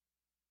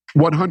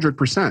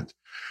 100%.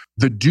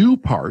 The do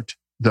part,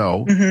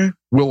 though,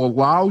 will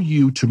allow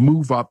you to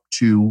move up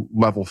to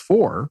level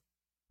 4,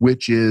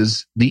 which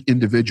is the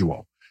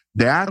individual.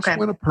 That's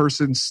when a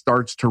person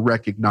starts to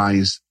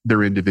recognize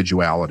their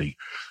individuality.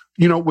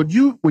 When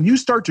you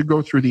start to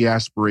go through the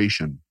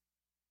aspiration,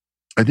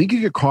 I think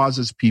it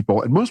causes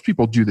people, and most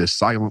people do this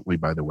silently,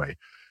 by the way,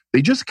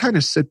 they just kind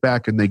of sit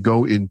back and they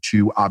go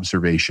into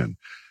observation.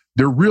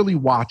 They're really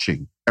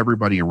watching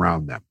everybody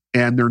around them,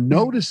 and they're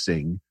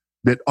noticing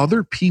that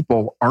other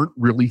people aren't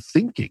really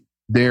thinking.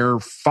 They're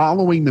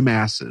following the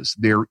masses.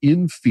 They're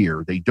in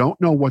fear. They don't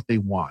know what they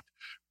want.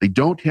 They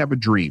don't have a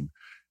dream.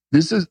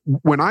 This is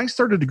when I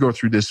started to go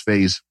through this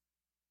phase.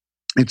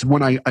 It's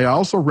when I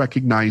also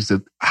recognized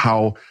that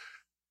how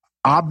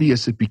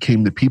obvious it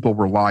became that people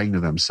were lying to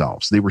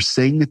themselves. They were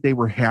saying that they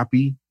were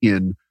happy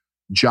in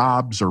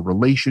jobs or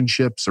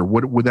relationships or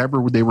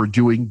whatever they were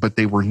doing, but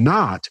they were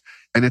not.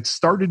 And it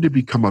started to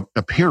become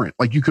apparent.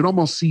 Like you could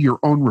almost see your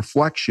own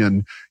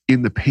reflection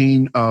in the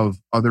pain of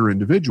other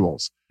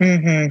individuals.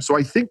 So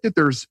I think that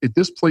at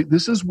this place,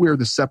 this is where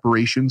the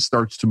separation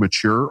starts to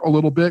mature a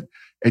little bit.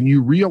 And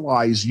you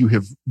realize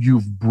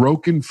you've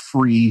broken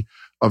free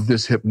of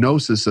this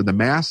hypnosis of the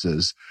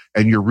masses,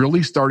 and you're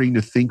really starting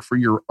to think for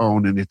your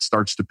own, and it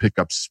starts to pick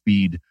up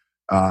speed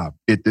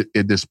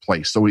in this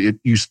place. So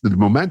the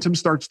momentum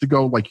starts to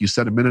go, like you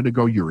said a minute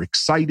ago. You're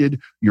excited,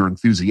 you're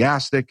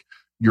enthusiastic,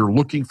 you're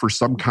looking for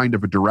some kind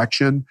of a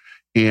direction,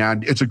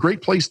 and it's a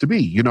great place to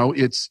be.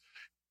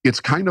 It's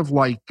kind of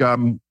like,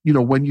 when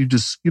you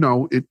just, in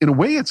a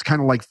way, it's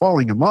kind of like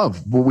falling in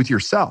love with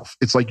yourself.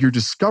 It's like you're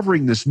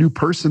discovering this new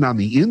person on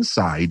the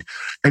inside,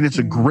 and it's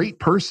a great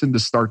person to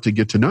start to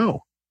get to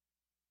know.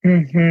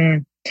 Mm-hmm.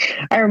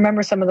 I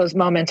remember some of those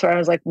moments where I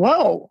was like,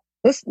 whoa,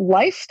 this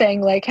life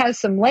thing like has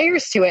some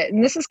layers to it,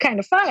 and this is kind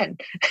of fun.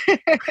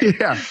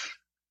 Yeah.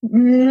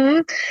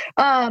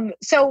 Mm-hmm.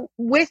 So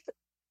with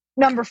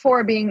number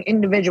 4 being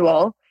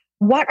individual,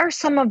 what are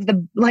some of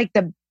the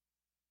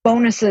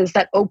bonuses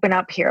that open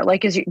up here?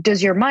 Like,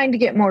 does your mind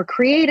get more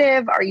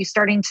creative? Are you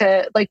starting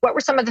to, what were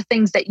some of the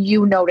things that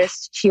you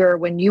noticed here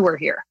when you were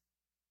here?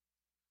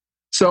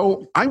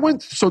 So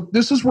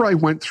this is where I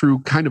went through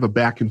kind of a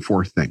back and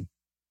forth thing.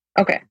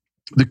 Okay.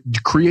 The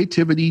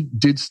creativity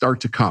did start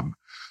to come,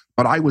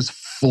 but I was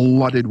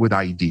flooded with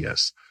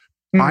ideas.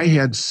 Mm-hmm. I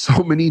had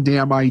so many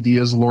damn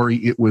ideas, Lori.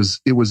 It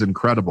was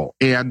incredible.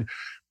 And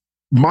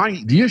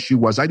the issue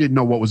was I didn't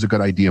know what was a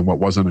good idea and what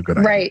wasn't a good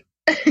idea. Right.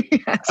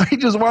 Yes. I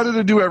just wanted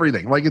to do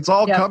everything. Like, it's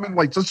all coming.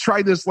 Like, let's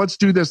try this. Let's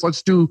do this.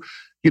 Let's do,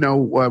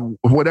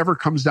 whatever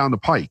comes down the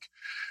pike.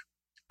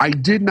 I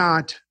did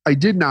not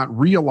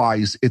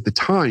realize at the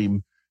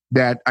time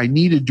that I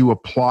needed to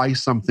apply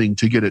something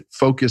to get it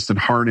focused and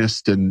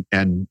harnessed and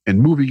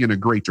moving in a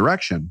great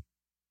direction.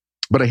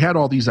 But I had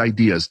all these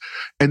ideas.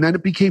 And then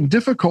it became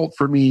difficult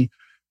for me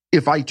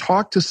if I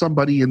talked to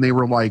somebody and they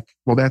were like,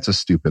 well, that's a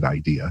stupid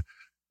idea.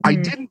 I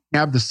didn't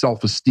have the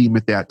self-esteem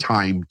at that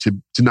time to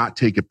not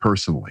take it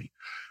personally.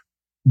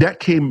 That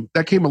came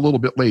a little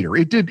bit later.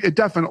 It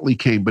definitely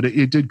came, but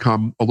it did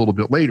come a little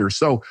bit later.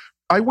 So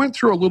I went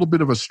through a little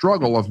bit of a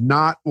struggle of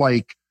not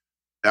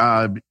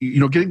getting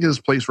to this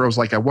place where I was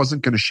like, I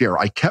wasn't going to share.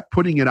 I kept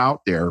putting it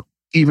out there,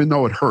 even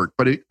though it hurt.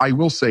 But I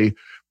will say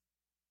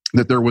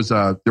that there was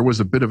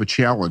a bit of a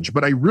challenge.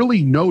 But I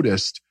really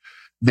noticed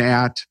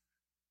that,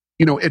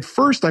 at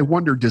first I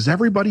wondered, does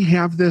everybody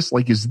have this?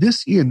 Like, is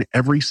this in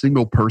every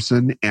single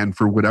person? And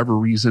for whatever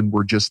reason,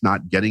 we're just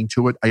not getting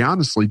to it. I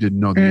honestly didn't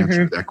know the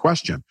answer to that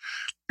question.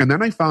 And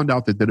then I found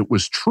out that it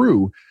was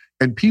true.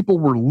 And people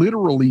were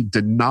literally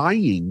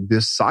denying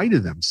this side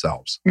of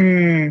themselves.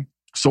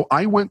 So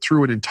I went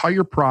through an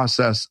entire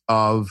process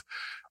of,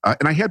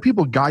 and I had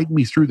people guide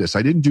me through this.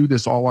 I didn't do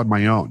this all on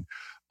my own,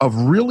 of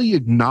really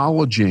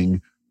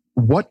acknowledging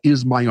what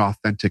is my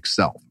authentic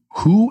self?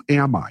 Who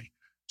am I?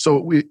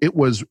 So it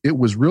was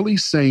really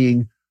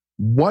saying,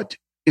 what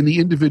in the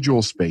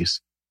individual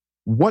space,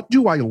 what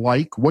do I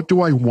like? What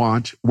do I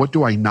want? What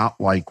do I not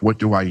like? What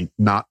do I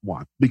not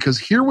want? Because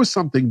here was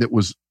something that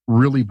was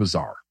really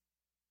bizarre.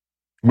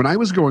 When I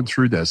was going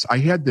through this, I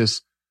had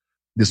this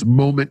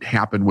moment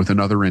happen with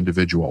another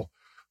individual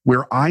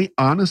where I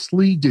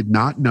honestly did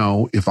not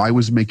know if I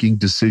was making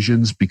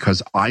decisions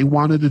because I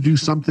wanted to do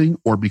something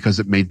or because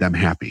it made them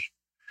happy.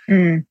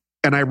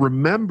 And I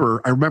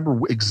remember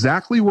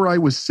exactly where I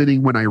was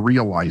sitting when I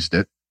realized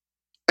it.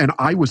 And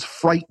I was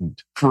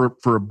frightened for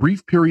a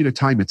brief period of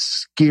time. It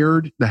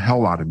scared the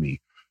hell out of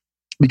me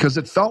because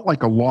it felt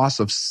like a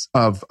loss of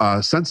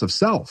sense of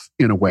self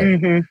in a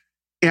way.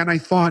 And I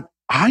thought,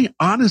 I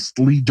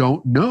honestly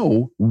don't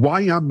know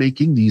why I'm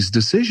making these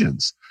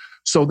decisions.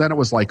 So then it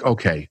was like,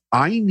 okay,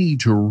 I need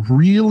to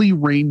really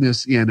rein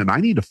this in and I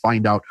need to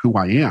find out who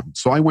I am.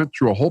 So I went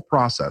through a whole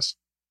process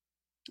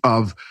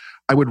of,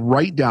 I would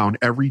write down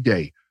every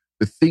day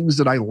the things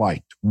that I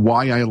liked,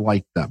 why I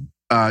liked them,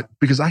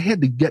 because I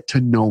had to get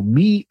to know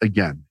me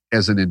again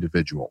as an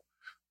individual.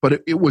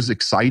 But it was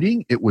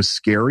exciting. It was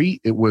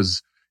scary. It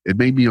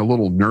made me a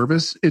little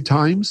nervous at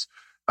times.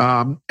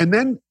 And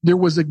then there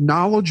was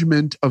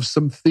acknowledgement of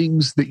some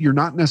things that you're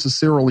not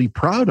necessarily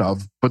proud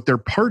of, but they're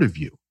part of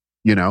you,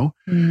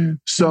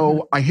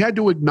 So I had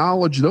to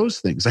acknowledge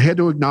those things. I had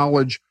to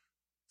acknowledge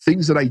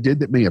things that I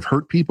did that may have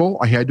hurt people.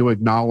 I had to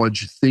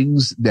acknowledge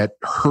things that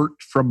hurt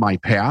from my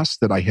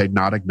past that I had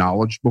not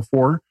acknowledged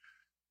before.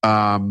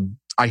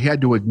 I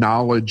had to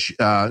acknowledge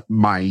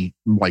my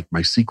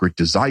secret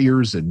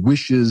desires and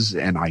wishes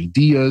and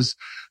ideas.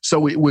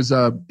 So it was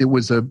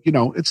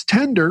it's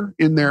tender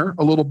in there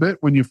a little bit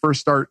when you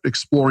first start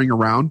exploring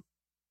around,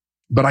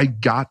 but I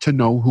got to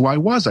know who I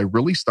was. I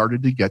really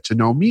started to get to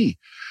know me.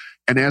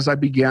 And as I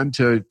began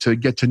to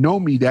get to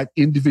know me, that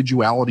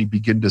individuality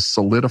began to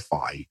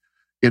solidify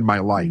in my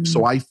life.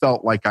 So I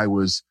felt like I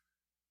wasn't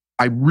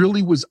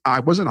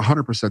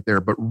 100%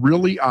 there, but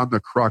really on the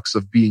crux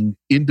of being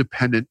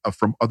independent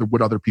from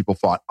what other people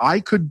thought. I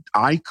could,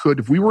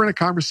 if we were in a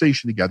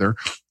conversation together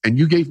and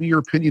you gave me your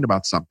opinion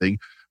about something,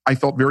 I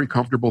felt very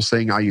comfortable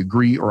saying I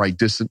agree or I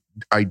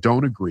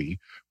don't agree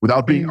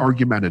without being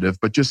argumentative,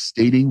 but just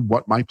stating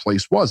what my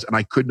place was. And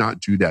I could not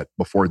do that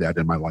before that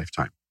in my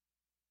lifetime.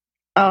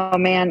 Oh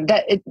man,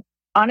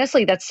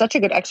 honestly, that's such a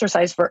good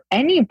exercise for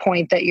any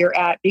point that you're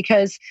at,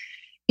 because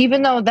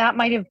even though that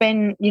might have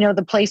been,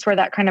 the place where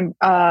that kind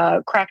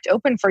of cracked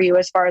open for you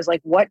as far as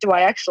like, what do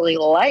I actually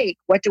like?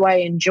 What do I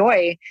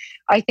enjoy?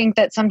 I think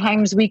that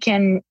sometimes we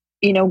can,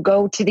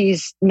 go to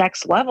these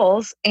next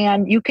levels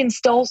and you can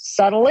still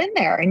settle in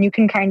there and you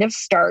can kind of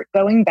start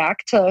going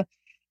back to,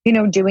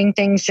 doing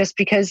things just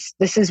because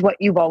this is what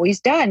you've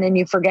always done. And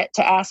you forget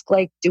to ask,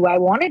 like, do I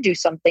want to do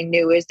something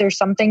new? Is there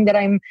something that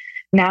I'm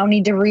now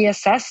need to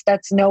reassess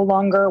that's no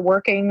longer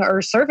working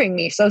or serving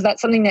me? So is that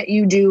something that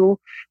you do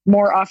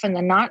more often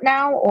than not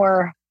now,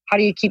 or how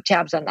do you keep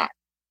tabs on that?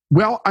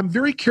 Well, I'm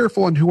very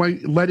careful on who I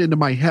let into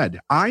my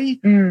head. I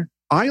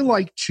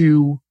like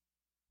to,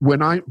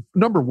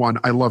 number one,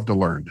 I love to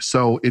learn.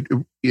 So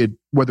it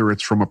whether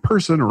it's from a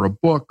person or a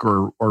book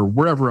or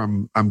wherever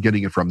I'm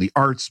getting it from, the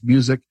arts,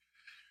 music.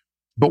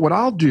 But what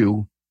I'll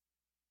do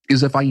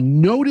is if I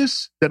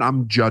notice that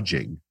I'm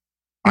judging,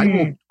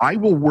 I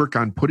will work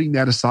on putting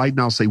that aside and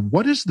I'll say,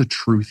 what is the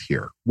truth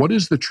here? What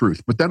is the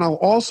truth? But then I'll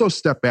also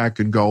step back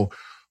and go,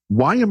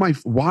 why am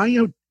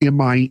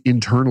I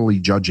internally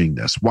judging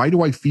this? Why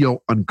do I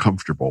feel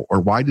uncomfortable? Or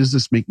why does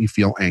this make me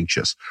feel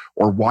anxious?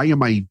 Or why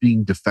am I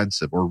being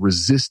defensive or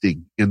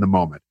resisting in the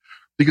moment?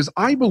 Because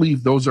I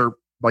believe those are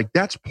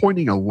that's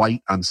pointing a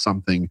light on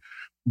something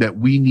that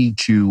we need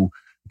to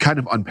kind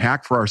of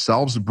unpack for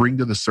ourselves and bring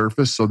to the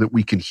surface so that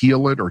we can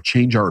heal it or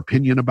change our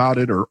opinion about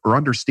it or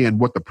understand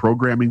what the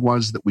programming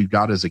was that we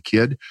got as a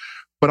kid.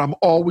 But I'm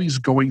always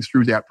going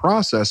through that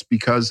process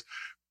because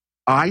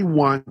I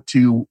want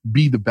to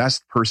be the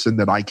best person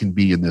that I can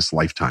be in this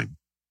lifetime.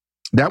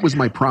 That was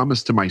my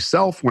promise to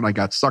myself when I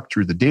got sucked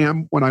through the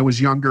dam when I was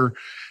younger.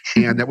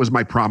 And that was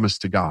my promise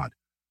to God.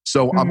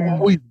 So I'm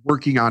always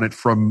working on it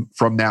from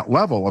that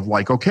level of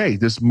like, okay,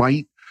 this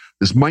might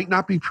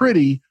not be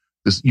pretty.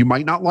 You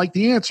might not like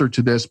the answer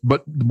to this,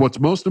 but what's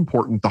most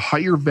important, the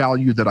higher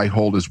value that I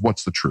hold is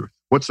what's the truth?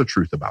 What's the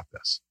truth about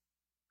this?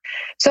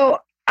 So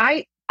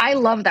I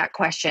love that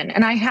question.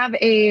 And I have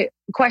a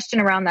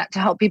question around that to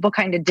help people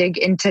kind of dig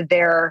into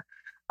their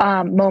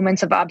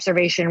moments of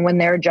observation when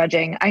they're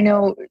judging. I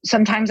know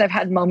sometimes I've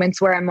had moments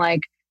where I'm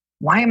like,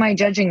 why am I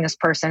judging this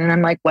person? And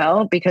I'm like,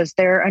 well, because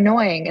they're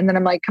annoying. And then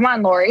I'm like, come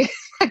on, Lori,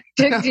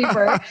 dig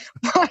deeper.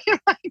 Why am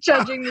I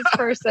judging this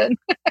person?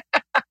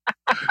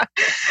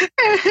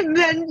 And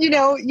then,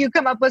 you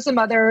come up with some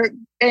other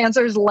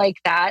answers like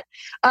that.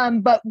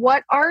 But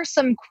what are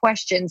some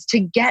questions to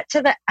get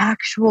to the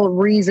actual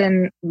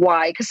reason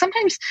why? Because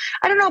sometimes,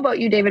 I don't know about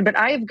you, David, but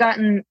I've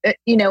gotten,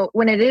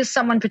 when it is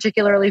someone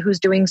particularly who's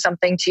doing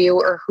something to you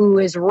or who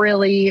is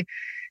really,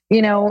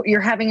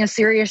 you're having a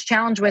serious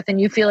challenge with, and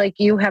you feel like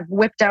you have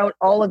whipped out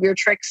all of your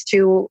tricks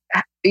to,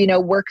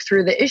 work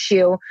through the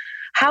issue.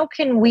 How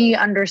can we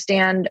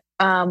understand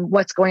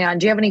what's going on?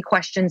 Do you have any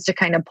questions to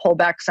kind of pull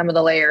back some of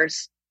the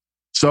layers?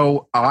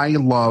 So I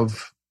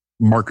love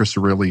Marcus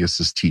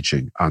Aurelius'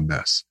 teaching on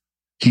this.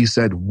 He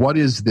said, what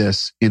is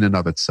this in and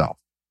of itself?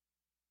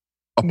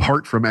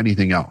 Apart from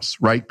anything else,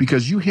 right?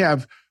 Because you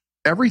have,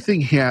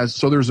 everything has,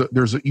 so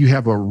you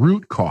have a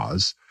root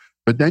cause,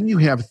 but then you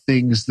have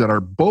things that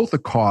are both a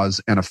cause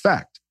and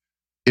effect.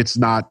 It's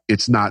not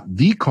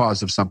the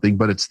cause of something,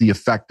 but it's the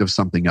effect of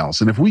something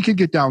else. And if we could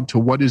get down to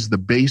what is the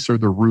base or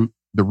the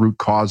root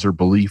cause or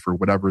belief or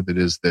whatever that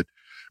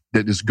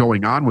is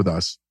going on with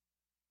us,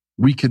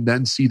 we can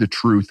then see the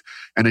truth,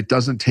 and it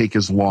doesn't take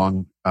as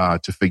long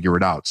to figure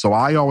it out. So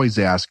I always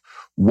ask,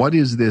 what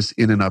is this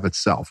in and of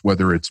itself?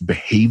 Whether it's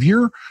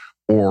behavior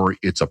or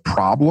it's a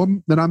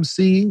problem that I'm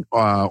seeing,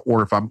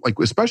 or if I'm like,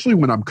 especially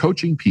when I'm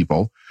coaching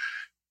people,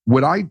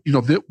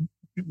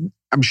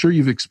 I'm sure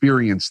you've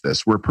experienced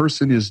this, where a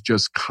person is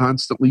just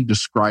constantly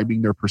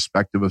describing their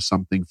perspective of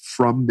something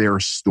from their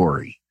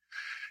story.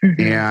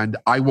 And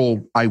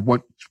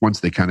once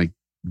they kind of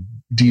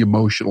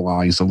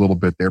de-emotionalize a little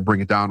bit there,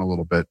 bring it down a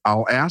little bit,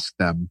 I'll ask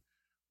them,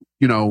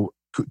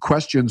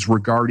 questions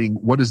regarding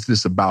what is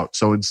this about?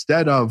 So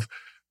instead of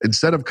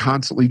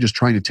constantly just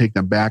trying to take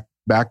them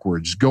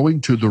backwards,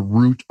 going to the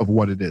root of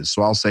what it is.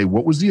 So I'll say,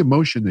 what was the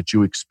emotion that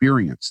you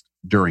experienced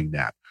during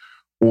that?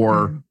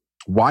 Or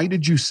why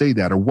did you say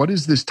that? Or what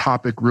does this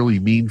topic really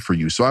mean for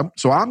you? So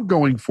I'm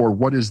going for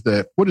what is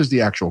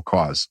the actual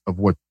cause of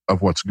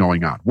what's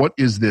going on? What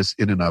is this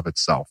in and of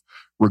itself,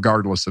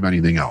 regardless of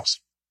anything else?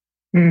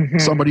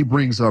 Somebody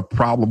brings a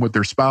problem with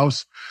their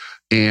spouse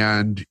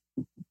and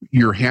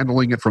you're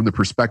handling it from the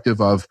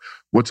perspective of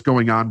what's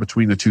going on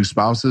between the two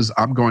spouses.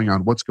 I'm going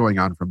on what's going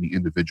on from the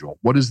individual.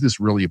 What is this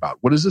really about?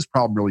 What is this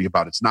problem really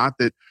about? It's not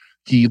that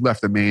he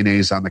left the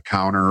mayonnaise on the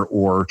counter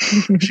or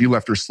she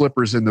left her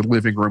slippers in the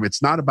living room.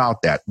 It's not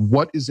about that.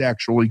 What is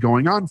actually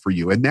going on for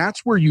you? And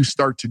that's where you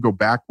start to go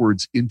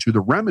backwards into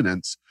the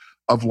remnants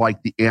of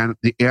like the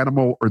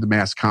animal or the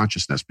mass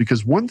consciousness.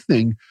 Because one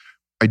thing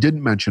I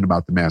didn't mention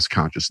about the mass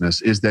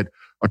consciousness is that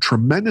a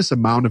tremendous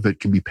amount of it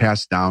can be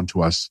passed down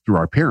to us through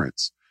our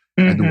parents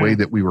and the way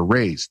that we were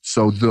raised.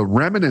 So the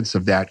remnants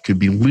of that could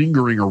be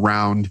lingering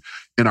around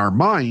in our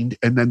mind,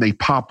 and then they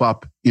pop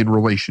up in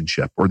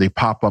relationship, or they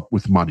pop up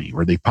with money,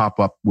 or they pop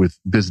up with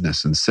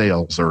business and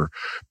sales or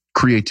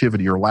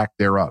creativity or lack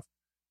thereof.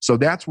 So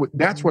that's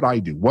what I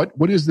do.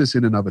 What is this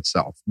in and of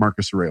itself,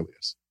 Marcus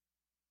Aurelius?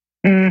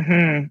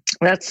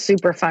 That's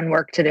super fun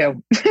work to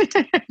do.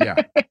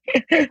 Yeah.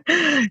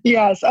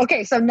 Yes.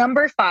 Okay. So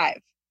number 5,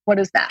 what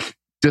is that?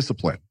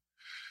 Discipline.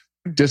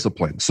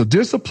 So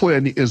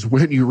discipline is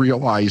when you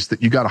realize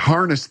that you got to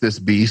harness this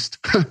beast.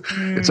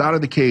 It's out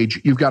of the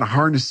cage. You've got to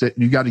harness it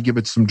and you got to give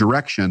it some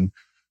direction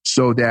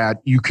so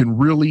that you can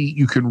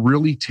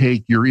really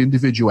take your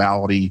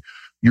individuality,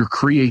 your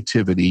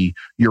creativity,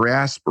 your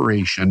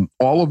aspiration,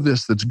 all of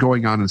this that's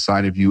going on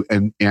inside of you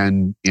and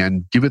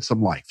give it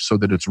some life so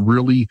that it's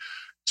really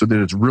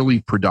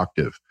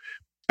productive.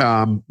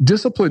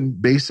 Discipline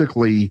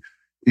basically,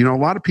 a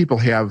lot of people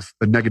have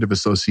negative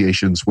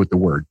associations with the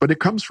word, but it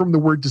comes from the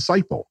word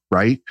disciple,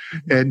 right?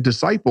 Mm-hmm. And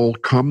disciple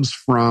comes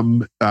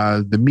from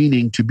the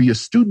meaning to be a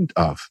student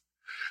of.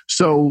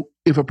 So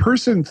if a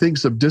person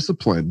thinks of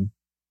discipline,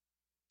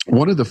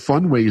 one of the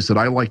fun ways that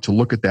I like to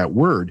look at that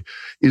word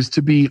is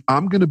to be,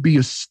 I'm going to be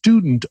a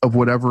student of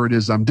whatever it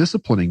is I'm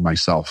disciplining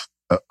myself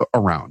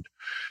around.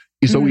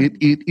 So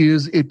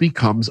it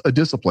becomes a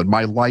discipline.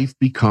 My life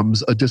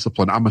becomes a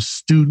discipline. I'm a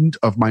student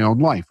of my own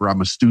life, or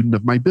I'm a student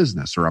of my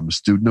business, or I'm a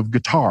student of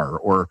guitar,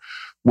 or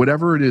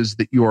whatever it is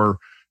that you're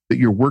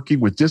working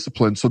with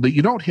discipline, so that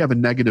you don't have a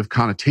negative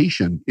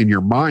connotation in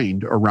your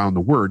mind around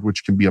the word,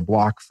 which can be a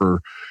block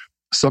for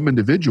some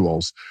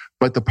individuals.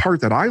 But the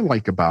part that I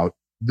like about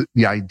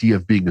the idea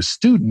of being a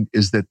student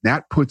is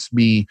that puts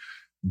me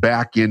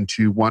back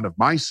into one of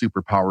my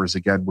superpowers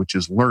again, which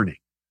is learning.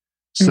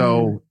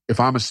 So if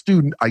I'm a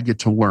student, I get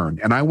to learn.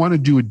 And I want to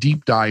do a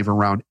deep dive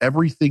around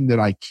everything that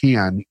I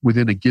can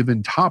within a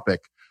given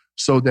topic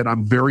so that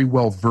I'm very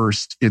well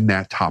versed in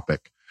that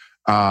topic.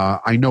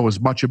 I know as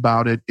much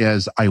about it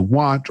as I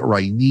want or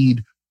I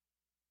need,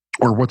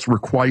 or what's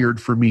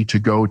required for me to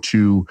go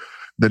to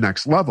the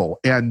next level.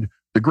 And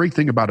the great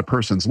thing about a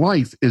person's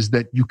life is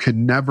that you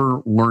can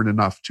never learn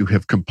enough to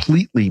have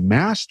completely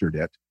mastered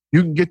it.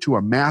 You can get to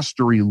a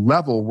mastery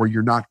level where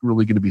you're not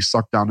really going to be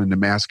sucked down into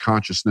mass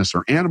consciousness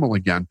or animal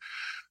again.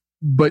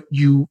 But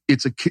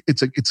as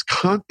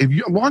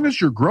long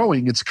as you're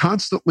growing, it's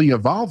constantly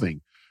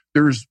evolving.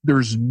 There's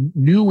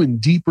new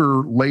and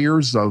deeper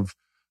layers of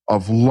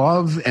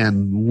love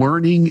and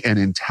learning and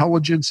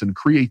intelligence and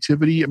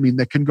creativity. I mean,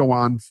 that can go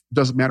on.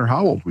 Doesn't matter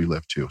how old we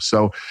live to.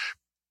 So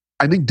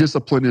I think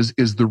discipline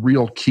is the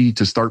real key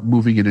to start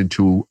moving it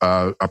into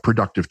a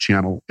productive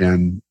channel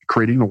and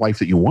creating the life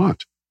that you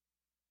want.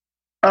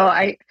 Oh,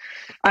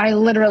 I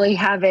literally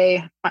have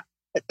I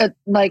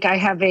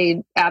have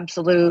a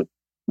absolute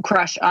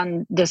crush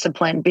on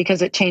discipline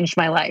because it changed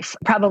my life.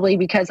 Probably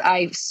because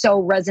I so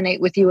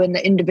resonate with you in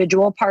the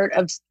individual part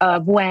of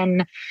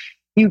when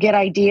you get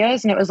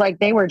ideas, and it was like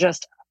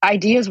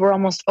ideas were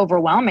almost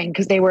overwhelming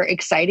because they were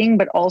exciting,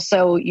 but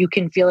also you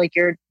can feel like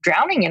you're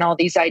drowning in all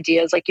these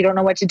ideas, like you don't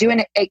know what to do.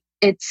 And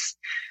it's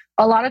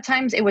a lot of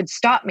times it would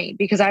stop me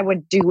because I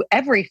would do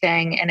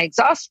everything and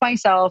exhaust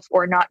myself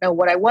or not know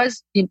what I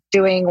was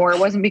doing or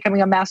wasn't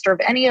becoming a master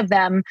of any of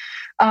them.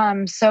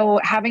 So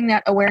having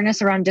that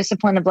awareness around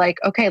discipline of like,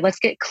 okay, let's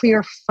get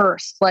clear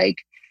first. Like,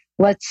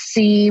 let's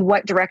see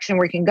what direction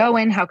we can go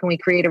in. How can we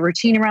create a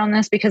routine around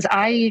this? Because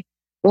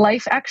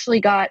life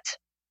actually got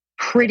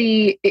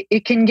pretty,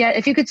 it can get,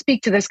 if you could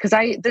speak to this,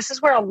 because this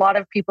is where a lot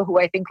of people who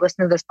I think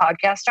listen to this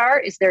podcast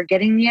is they're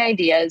getting the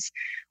ideas,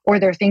 or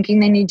they're thinking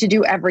they need to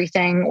do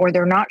everything, or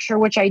they're not sure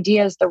which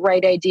idea is the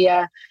right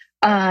idea.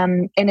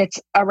 And it's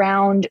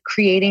around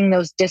creating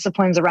those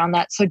disciplines around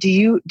that. So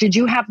did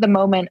you have the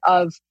moment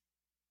of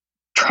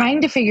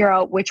trying to figure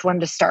out which one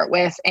to start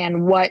with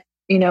and what,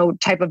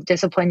 type of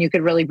discipline you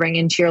could really bring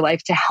into your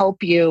life to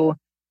help you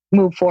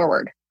move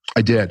forward?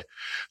 I did.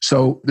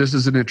 So this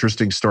is an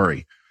interesting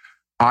story.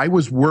 I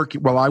was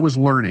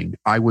learning.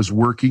 I was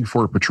working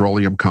for a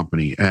petroleum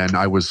company and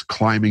I was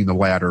climbing the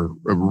ladder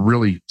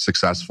really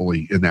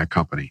successfully in that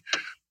company.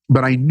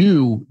 But I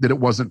knew that it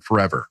wasn't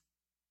forever.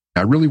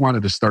 I really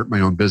wanted to start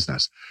my own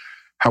business.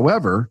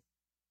 However,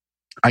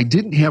 I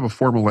didn't have a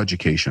formal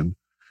education.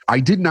 I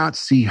did not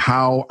see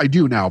how, I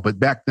do now, but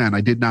back then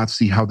I did not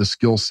see how the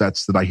skill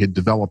sets that I had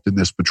developed in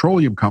this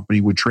petroleum company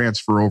would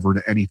transfer over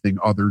to anything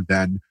other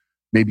than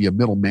maybe a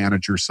middle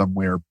manager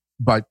somewhere.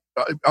 But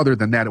other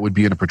than that, it would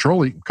be in a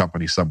petroleum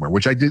company somewhere,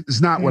 which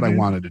is not what I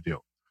wanted to do.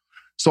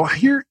 So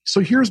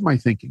here's my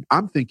thinking.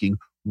 I'm thinking,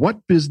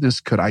 what business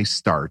could I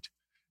start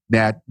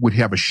that would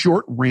have a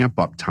short ramp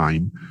up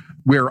time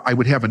where I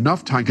would have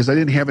enough time, because I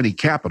didn't have any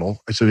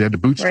capital, so I had to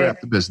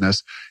bootstrap the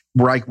business,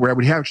 where I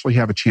would actually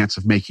have a chance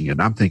of making it.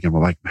 And I'm thinking,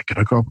 well, like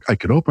I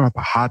could open up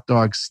a hot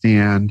dog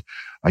stand,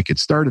 I could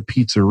start a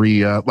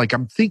pizzeria. Like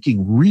I'm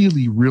thinking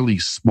really, really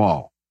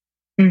small.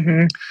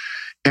 Mm-hmm.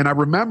 And I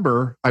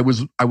remember I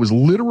was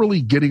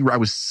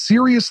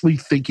seriously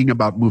thinking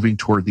about moving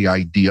toward the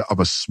idea of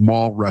a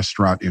small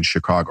restaurant in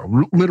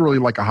Chicago, literally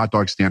like a hot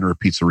dog stand or a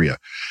pizzeria.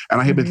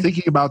 And I had been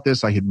thinking about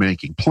this. I had been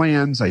making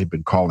plans. I had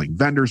been calling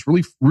vendors,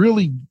 really,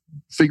 really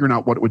figuring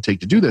out what it would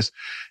take to do this.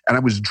 And I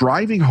was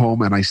driving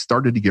home and I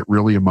started to get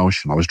really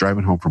emotional. I was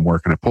driving home from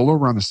work and I pulled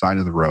over on the side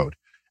of the road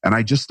and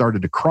I just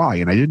started to cry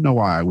and I didn't know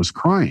why I was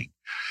crying.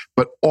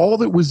 But all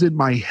that was in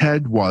my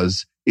head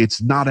was,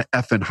 it's not an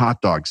effing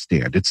hot dog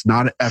stand. It's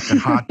not an effing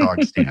hot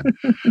dog stand.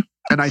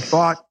 And I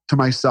thought to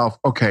myself,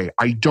 okay,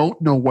 I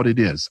don't know what it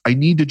is. I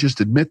need to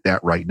just admit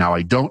that right now.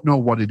 I don't know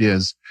what it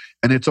is.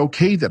 And it's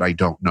okay that I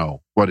don't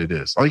know what it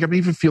is. Like, I'm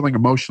even feeling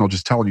emotional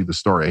just telling you the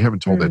story. I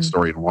haven't told that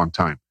story in a long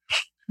time.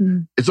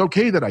 It's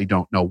okay that I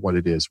don't know what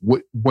it is.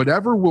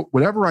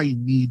 Whatever I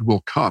need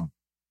will come.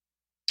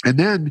 And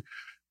then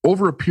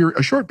over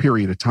a short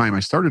period of time, I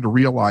started to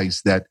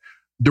realize that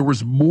there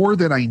was more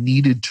that I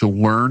needed to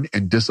learn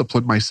and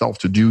discipline myself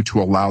to do to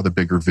allow the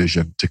bigger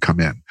vision to come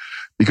in.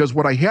 Because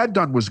what I had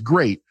done was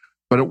great,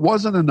 but it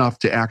wasn't enough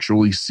to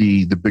actually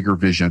see the bigger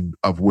vision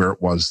of where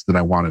it was that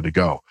I wanted to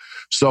go.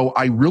 So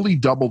I really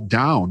doubled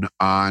down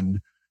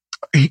on,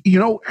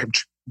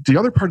 the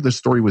other part of the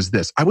story was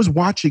this. I was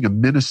watching a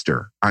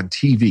minister on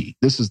TV.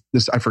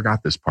 I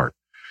forgot this part.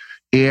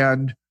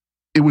 And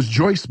it was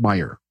Joyce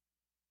Meyer.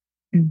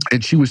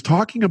 And she was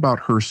talking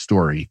about her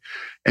story,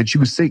 and she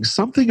was saying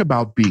something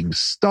about being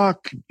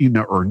stuck,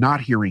 or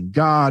not hearing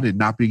God and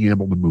not being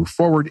able to move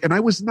forward. And I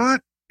was not,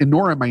 and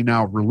nor am I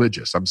now,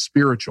 religious. I'm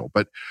spiritual,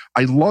 but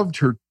I loved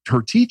her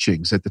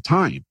teachings at the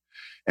time.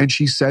 And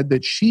she said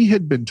that she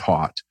had been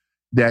taught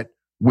that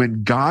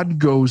when God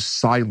goes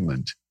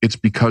silent, it's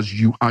because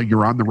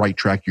you're on the right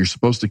track. You're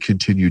supposed to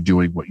continue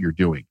doing what you're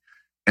doing.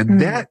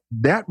 And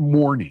that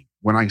morning,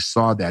 when I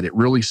saw that, it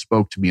really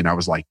spoke to me. And I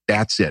was like,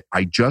 that's it.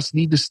 I just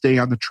need to stay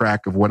on the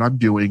track of what I'm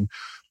doing,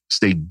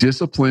 stay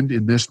disciplined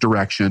in this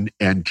direction,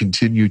 and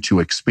continue to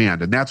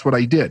expand. And that's what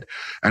I did.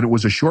 And it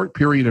was a short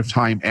period of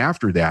time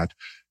after that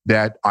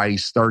I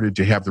started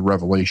to have the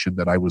revelation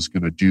that I was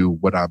going to do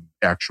what I'm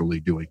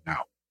actually doing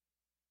now.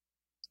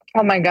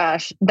 Oh my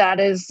gosh,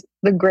 that is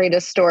the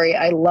greatest story.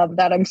 I love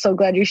that. I'm so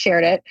glad you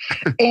shared it.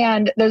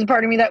 And there's a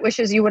part of me that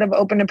wishes you would have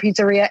opened a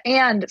pizzeria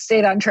and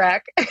stayed on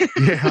track.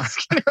 Yeah.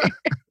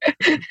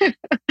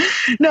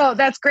 No,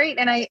 that's great.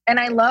 And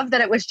I love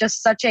that it was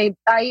just such I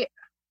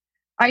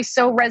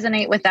so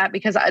resonate with that,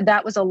 because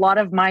that was a lot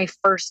of my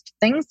first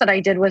things that I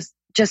did was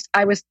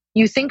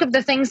you think of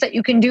the things that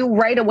you can do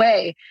right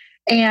away.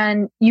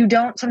 And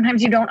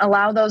sometimes you don't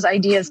allow those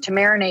ideas to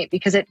marinate,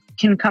 because it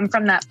can come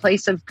from that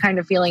place of kind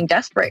of feeling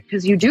desperate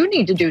because you do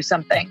need to do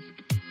something.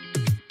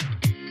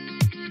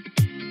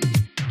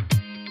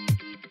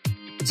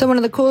 So one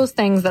of the coolest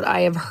things that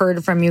I have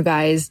heard from you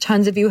guys,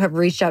 tons of you have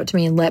reached out to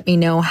me and let me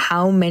know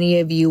how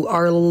many of you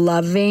are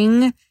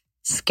loving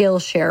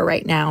Skillshare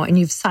right now, and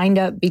you've signed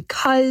up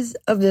because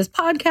of this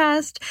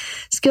podcast.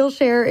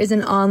 Skillshare is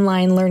an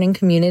online learning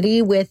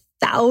community with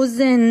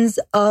thousands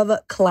of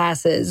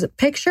classes.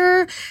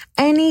 Picture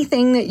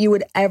anything that you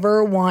would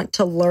ever want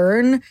to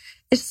learn.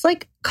 It's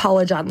like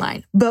college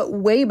online, but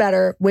way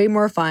better, way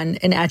more fun,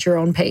 and at your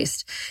own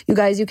pace. You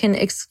guys, you can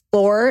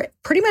explore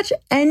pretty much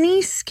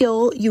any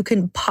skill you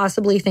can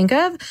possibly think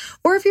of.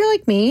 Or if you're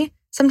like me,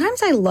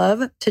 sometimes I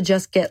love to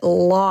just get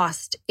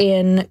lost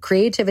in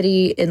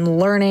creativity, in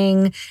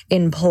learning,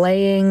 in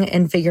playing,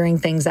 and figuring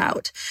things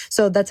out.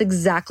 So that's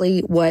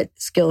exactly what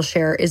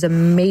Skillshare is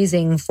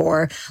amazing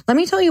for. Let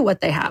me tell you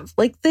what they have.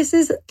 This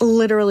is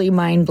literally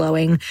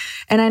mind-blowing.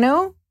 And I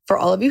know for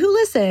all of you who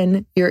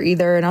listen, you're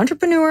either an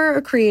entrepreneur,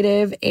 a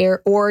creative,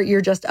 or you're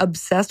just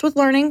obsessed with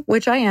learning,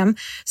 which I am.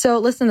 So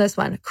listen to this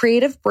one.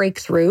 Creative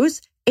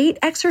Breakthroughs. 8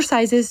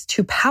 exercises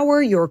to power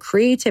your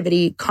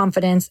creativity,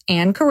 confidence,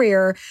 and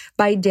career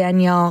by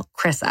Danielle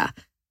Krissa.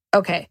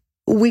 Okay,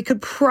 we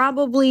could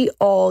probably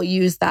all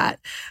use that,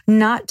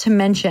 not to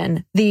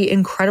mention the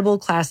incredible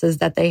classes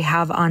that they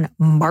have on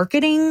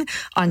marketing,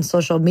 on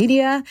social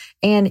media.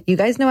 And you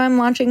guys know I'm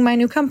launching my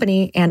new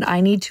company, and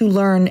I need to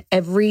learn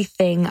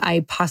everything I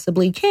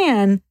possibly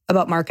can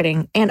about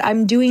marketing. And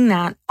I'm doing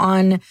that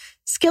on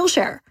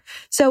Skillshare.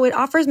 So it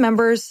offers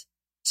members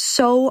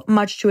so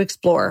much to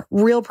explore,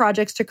 real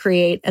projects to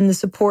create, and the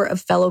support of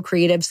fellow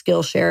creative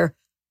Skillshare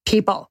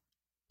people.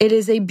 It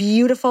is a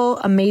beautiful,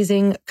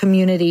 amazing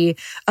community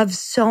of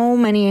so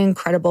many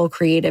incredible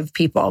creative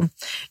people.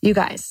 You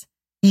guys,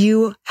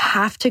 you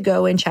have to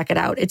go and check it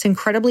out. It's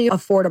incredibly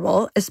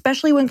affordable,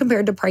 especially when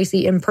compared to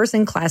pricey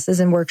in-person classes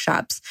and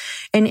workshops.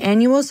 An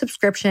annual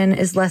subscription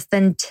is less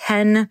than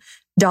 $10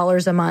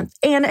 a month,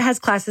 and it has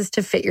classes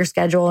to fit your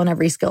schedule and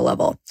every skill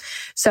level.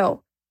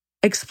 So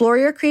explore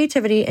your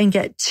creativity and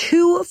get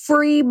 2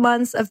 free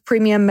months of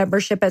premium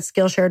membership at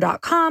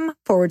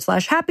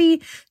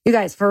Skillshare.com/happy. You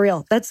guys, for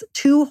real, that's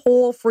 2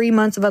 whole free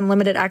months of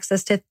unlimited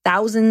access to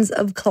thousands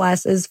of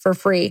classes for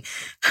free.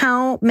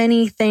 How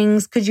many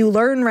things could you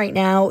learn right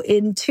now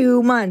in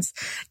 2 months?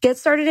 Get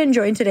started and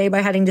join today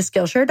by heading to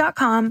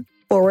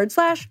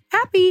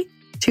Skillshare.com/happy.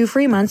 2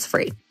 free months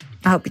free.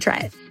 I hope you try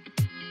it.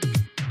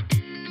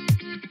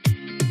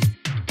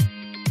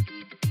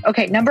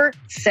 Okay, number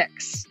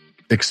 6.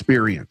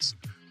 Experience.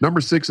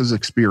 Number 6 is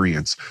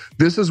experience.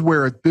 This is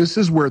where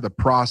the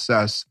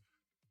process,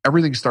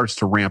 everything starts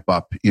to ramp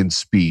up in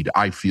speed,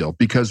 I feel,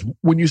 because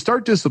when you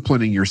start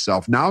disciplining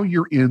yourself, now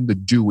you're in the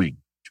doing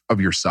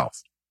of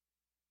yourself.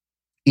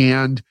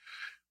 And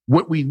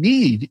what we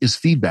need is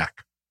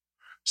feedback.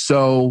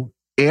 So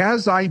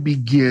as I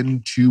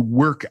begin to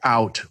work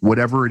out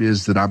whatever it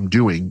is that I'm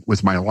doing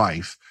with my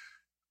life,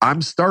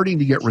 I'm starting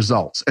to get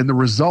results, and the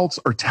results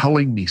are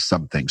telling me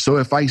something. So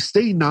if I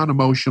stay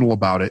non-emotional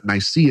about it and I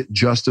see it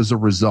just as a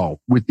result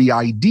with the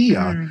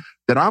idea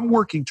that I'm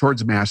working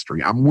towards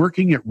mastery, I'm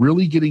working at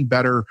really getting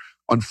better,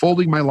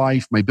 unfolding my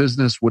life, my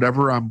business,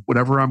 whatever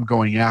I'm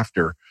going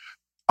after,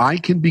 I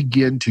can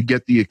begin to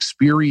get the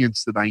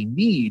experience that I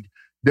need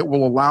that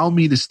will allow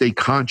me to stay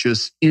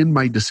conscious in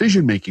my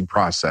decision-making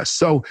process.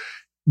 So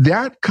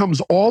that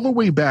comes all the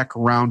way back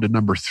around to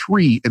number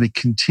 3, and it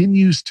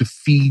continues to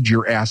feed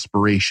your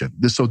aspiration.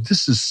 This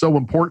is so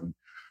important,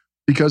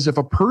 because if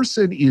a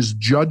person is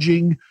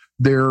judging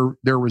their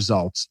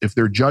results, if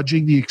they're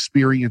judging the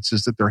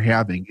experiences that they're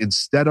having,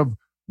 instead of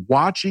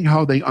watching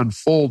how they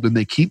unfold and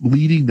they keep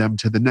leading them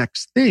to the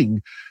next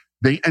thing,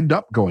 they end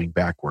up going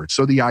backwards.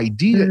 So the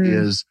idea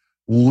is,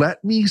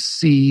 let me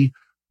see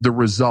the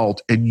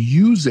result and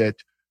use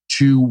it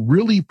to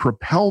really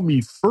propel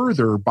me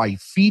further by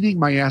feeding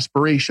my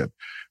aspiration.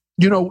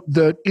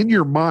 In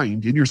your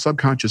mind, in your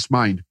subconscious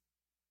mind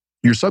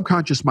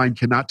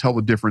cannot tell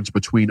the difference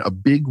between a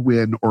big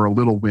win or a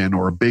little win,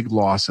 or a big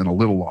loss and a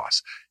little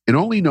loss. It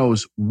only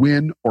knows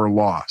win or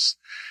loss.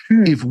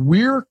 If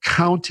we're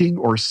counting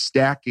or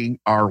stacking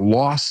our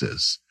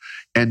losses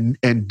and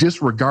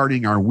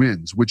disregarding our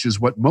wins, which is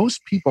what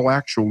most people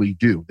actually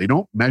do, they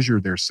don't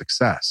measure their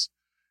success,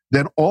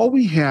 then all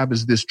we have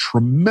is this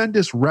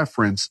tremendous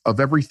reference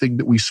of everything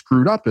that we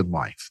screwed up in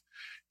life.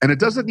 And it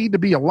doesn't need to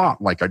be a lot.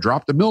 Like, I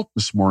dropped the milk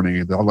this morning,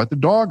 and I let the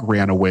dog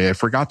ran away. I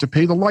forgot to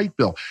pay the light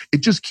bill.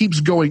 It just keeps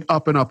going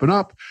up and up and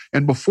up.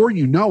 And before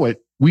you know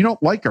it, we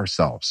don't like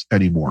ourselves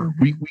anymore.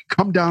 We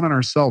come down on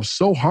ourselves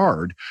so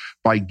hard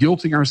by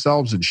guilting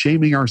ourselves and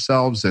shaming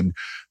ourselves and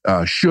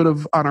should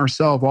have on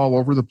ourselves all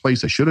over the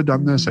place. I should have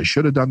done this. I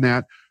should have done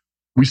that.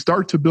 We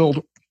start to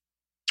build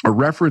a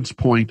reference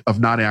point of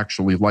not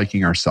actually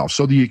liking ourselves.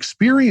 So the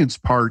experience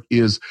part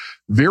is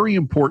very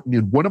important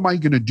in what am I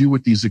going to do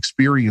with these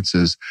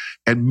experiences,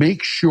 and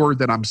make sure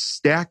that I'm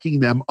stacking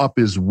them up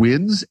as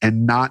wins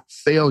and not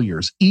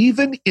failures,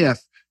 even if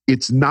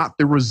it's not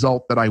the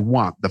result that I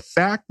want. The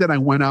fact that I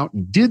went out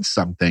and did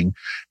something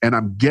and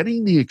I'm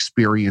getting the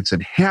experience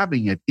and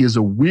having it is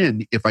a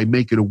win if I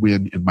make it a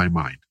win in my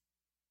mind.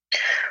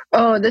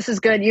 Oh, this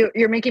is good.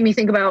 You're making me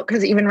think about,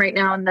 because even right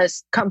now in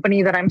this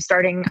company that I'm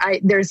starting,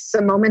 there's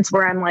some moments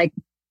where I'm like,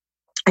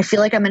 I feel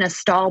like I'm in a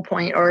stall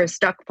point or a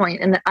stuck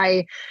point. And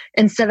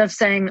instead of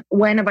saying,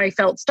 when have I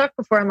felt stuck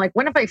before? I'm like,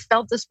 when have I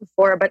felt this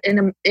before? But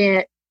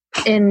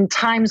in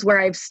times where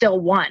I've still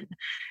won.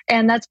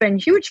 And that's been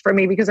huge for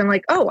me, because I'm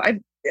like,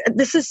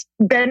 this has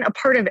been a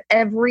part of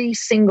every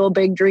single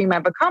big dream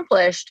I've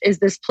accomplished, is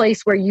this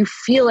place where you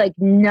feel like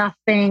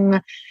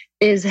nothing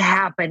is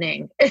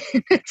happening.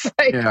 It's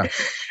like,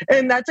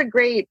 and that's a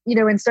great,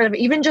 instead of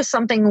even just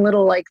something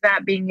little like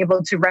that, being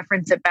able to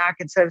reference it back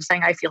instead of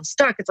saying I feel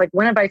stuck. It's like,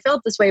 when have I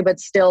felt this way, but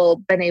still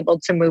been able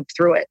to move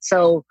through it?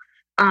 So,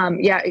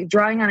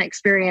 drawing on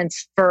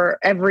experience for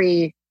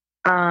every,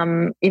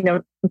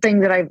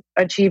 thing that I've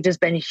achieved has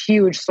been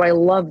huge. So I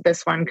love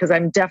this one, because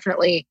I'm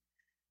definitely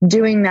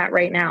doing that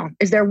right now.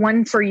 Is there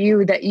one for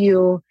you that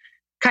you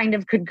kind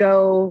of could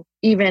go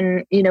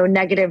even,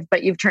 negative,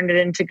 but you've turned it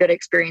into good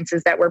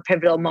experiences that were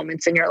pivotal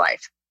moments in your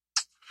life?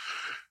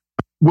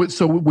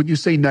 So when you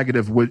say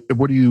negative, what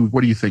are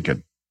you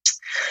thinking?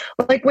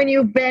 Like when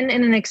you've been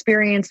in an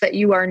experience that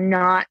you are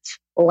not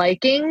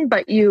liking,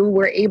 but you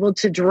were able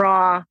to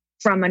draw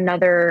from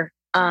another,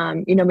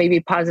 maybe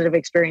positive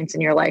experience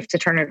in your life to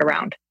turn it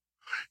around.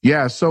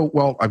 Yeah. So,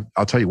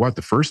 I'll tell you what,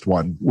 the first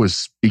one was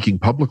speaking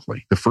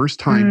publicly. The first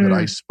time that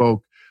I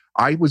spoke,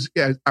 I was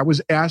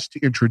asked to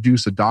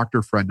introduce a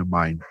doctor friend of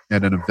mine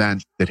at an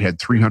event that had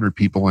 300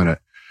 people in it.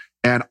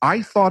 And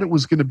I thought it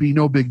was going to be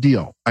no big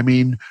deal. I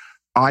mean,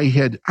 I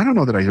don't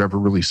know that I ever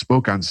really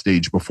spoke on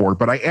stage before,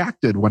 but I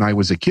acted when I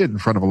was a kid in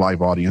front of a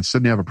live audience.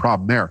 Didn't have a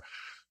problem there.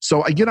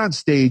 So I get on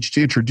stage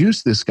to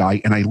introduce this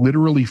guy, and I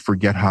literally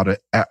forget how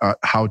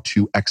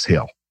to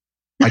exhale.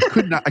 I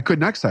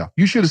couldn't exhale.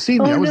 You should have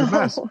seen me. I was a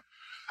mess.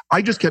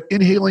 I just kept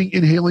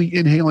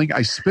inhaling.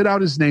 I spit out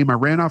his name. I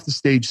ran off the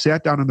stage,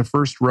 sat down in the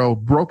first row,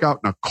 broke out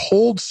in a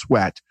cold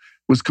sweat,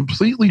 was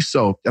completely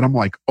soaked. And I'm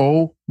like,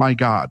 oh my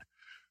God.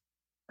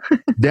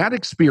 That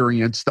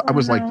experience, I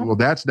was like, well,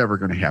 that's never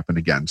going to happen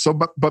again. So,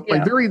 but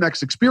my very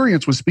next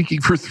experience was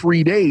speaking for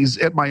 3 days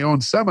at my own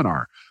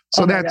seminar.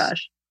 So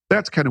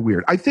that's kind of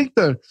weird. I think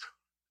the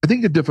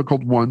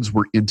difficult ones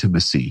were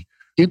intimacy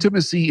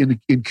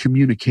in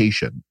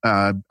communication.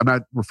 I'm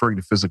not referring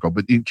to physical,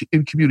 but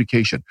in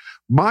communication.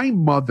 My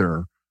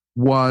mother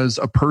was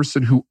a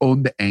person who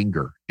owned the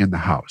anger in the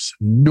house.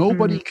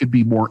 Nobody could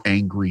be more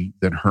angry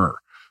than her.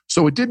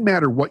 So it didn't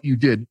matter what you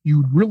did.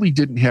 You really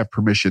didn't have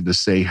permission to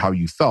say how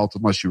you felt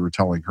unless you were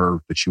telling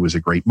her that she was a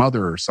great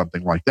mother or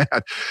something like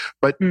that.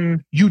 But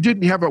you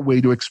didn't have a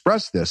way to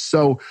express this.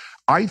 So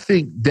I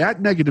think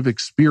that negative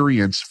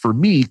experience for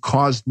me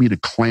caused me to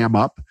clam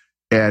up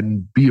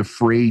and be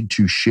afraid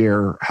to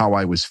share how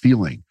I was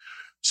feeling.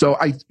 So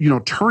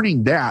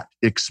turning that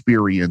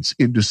experience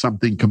into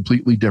something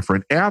completely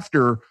different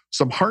after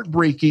some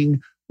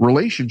heartbreaking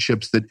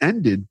relationships that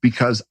ended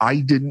because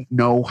I didn't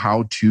know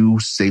how to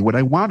say what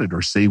I wanted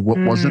or say what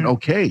wasn't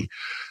okay.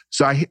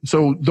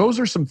 So those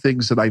are some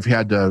things that I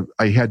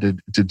had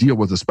to deal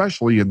with,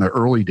 especially in the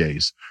early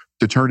days,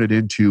 to turn it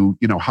into,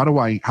 how do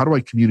I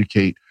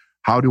communicate?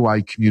 How do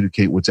I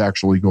communicate what's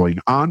actually going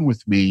on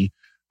with me?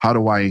 How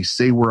do I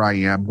say where I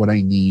am, what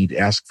I need,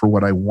 ask for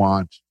what I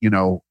want,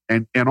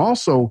 and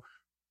also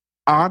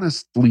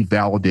honestly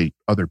validate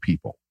other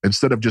people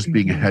instead of just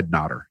being a head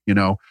nodder,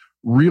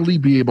 really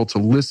be able to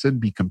listen,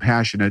 be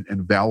compassionate,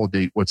 and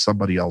validate what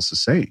somebody else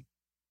is saying.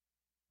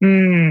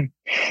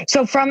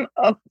 So from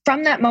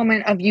that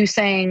moment of you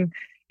saying,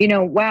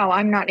 wow,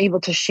 I'm not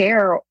able to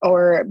share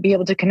or be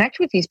able to connect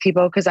with these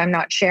people because I'm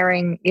not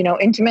sharing,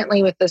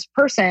 intimately with this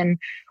person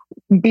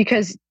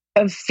because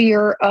of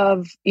fear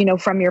of,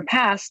 from your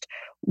past,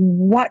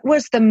 what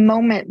was the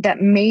moment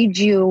that made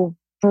you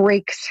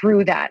break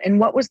through that? And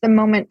what was the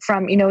moment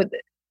from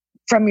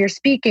your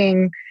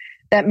speaking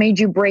that made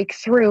you break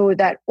through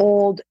that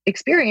old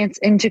experience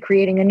into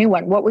creating a new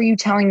one? What were you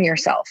telling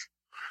yourself?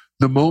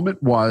 The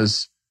moment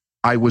was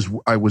I was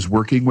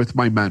working with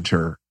my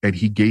mentor and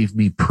he gave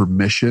me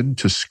permission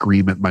to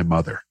scream at my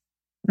mother.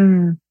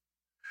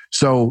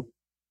 So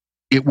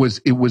it was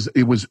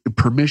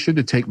permission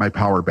to take my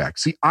power back.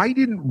 See, I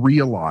didn't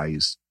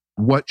realize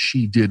what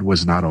she did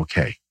was not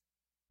okay.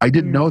 I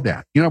didn't know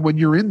that. When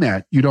you're in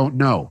that, you don't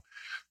know.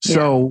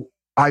 So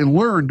I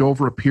learned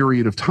over a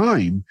period of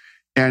time,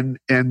 and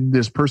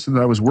this person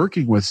that I was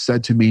working with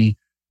said to me,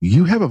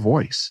 "You have a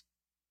voice.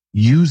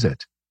 Use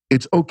it.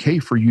 It's okay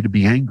for you to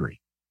be angry.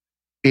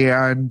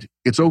 And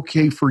it's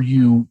okay for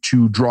you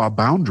to draw a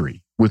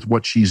boundary with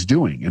what she's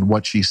doing and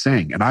what she's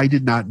saying." And I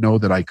did not know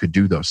that I could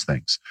do those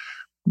things.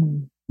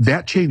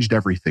 That changed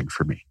everything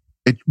for me.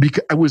 It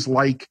was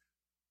like,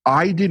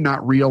 I did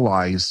not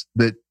realize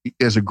that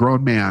as a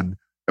grown man,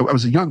 I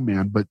was a young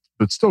man, but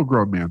still a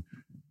grown man,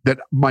 that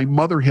my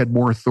mother had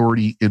more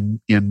authority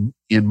in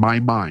my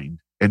mind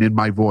and in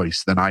my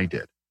voice than I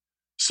did.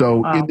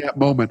 So in that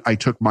moment, I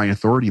took my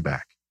authority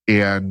back.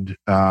 And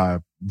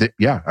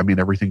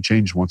everything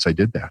changed once I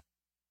did that.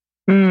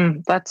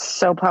 That's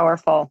so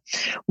powerful.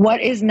 What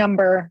is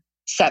number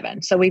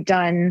 7? So we've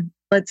done,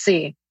 let's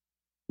see.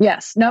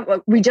 Yes.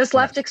 No, we just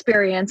left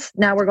experience.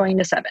 Now we're going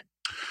to 7.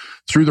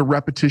 Through the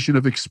repetition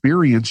of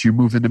experience, you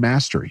move into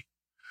mastery.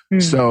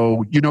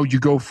 So, you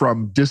go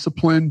from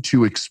discipline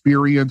to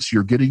experience,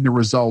 you're getting the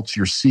results,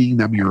 you're seeing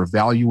them, you're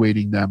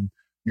evaluating them,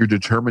 you're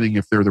determining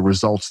if they're the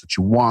results that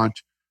you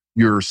want,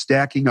 you're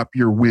stacking up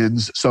your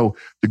wins. So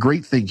the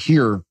great thing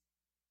here,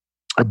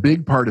 a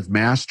big part of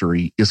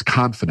mastery is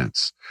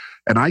confidence.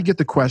 And I get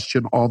the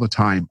question all the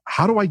time,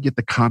 how do I get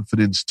the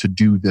confidence to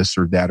do this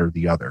or that or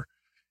the other?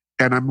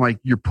 And I'm like,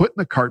 you're putting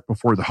the cart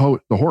before the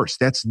horse.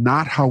 That's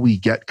not how we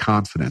get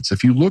confidence.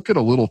 If you look at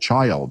a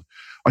child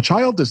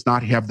does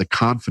not have the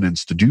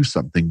confidence to do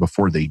something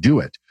before they do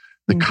it.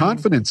 The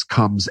confidence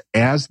comes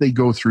as they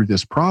go through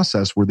this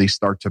process where they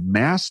start to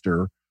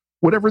master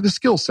whatever the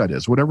skill set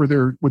is, whatever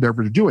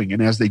they're doing.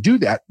 And as they do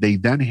that, they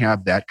then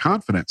have that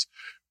confidence.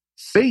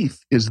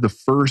 Faith is the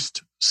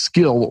first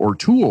skill or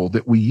tool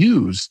that we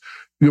use.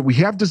 We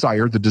have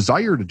the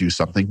desire to do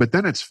something, but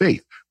then it's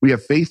faith. We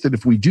have faith that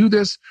if we do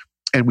this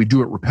and we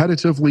do it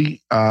repetitively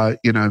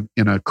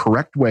in a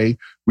correct way,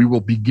 we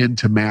will begin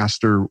to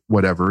master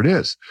whatever it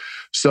is.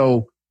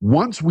 So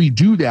once we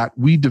do that,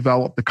 we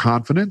develop the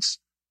confidence,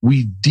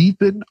 we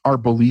deepen our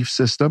belief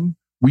system,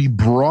 we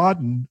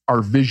broaden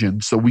our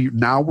vision. So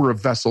we're a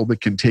vessel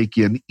that can take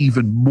in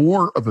even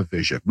more of a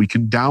vision. We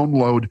can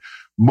download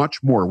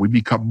much more. We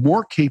become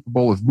more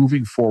capable of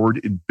moving forward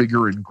in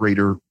bigger and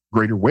greater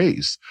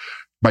ways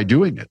by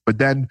doing it. But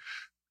then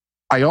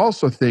I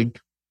also think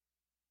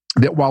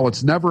that while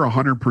it's never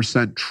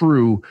 100%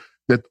 true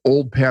that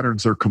old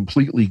patterns are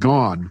completely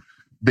gone,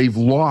 they've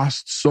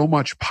lost so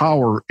much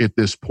power at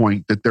this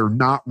point that they're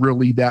not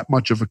really that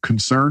much of a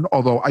concern.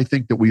 Although I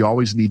think that we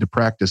always need to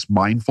practice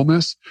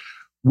mindfulness.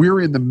 We're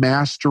in the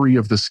mastery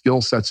of the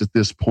skill sets at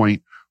this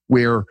point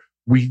where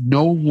we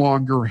no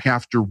longer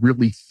have to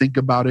really think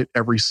about it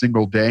every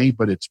single day,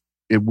 but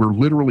we're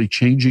literally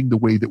changing the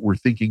way that we're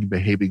thinking and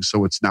behaving,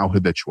 so it's now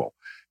habitual.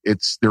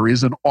 There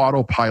is an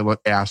autopilot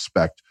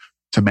aspect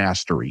to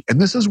mastery.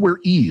 And this is where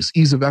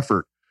ease of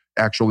effort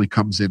actually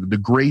comes in, and the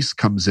grace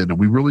comes in, and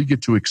we really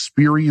get to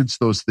experience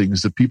those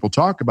things that people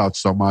talk about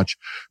so much.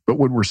 But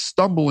when we're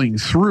stumbling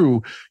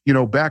through,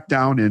 back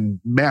down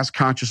in mass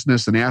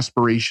consciousness and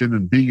aspiration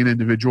and being an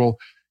individual,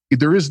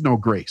 there is no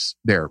grace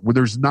there. Where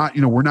there's not,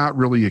 we're not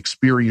really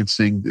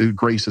experiencing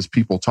grace as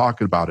people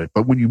talk about it.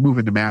 But when you move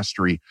into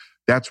mastery,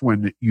 that's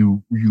when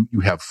you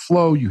have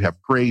flow, you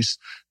have grace,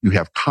 you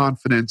have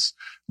confidence.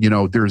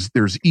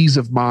 There's ease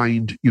of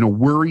mind.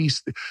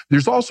 Worries.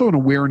 There's also an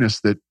awareness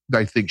that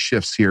I think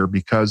shifts here,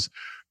 because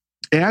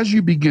as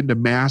you begin to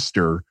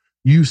master,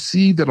 you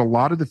see that a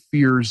lot of the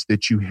fears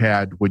that you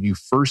had when you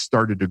first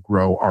started to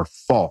grow are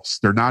false.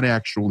 They're not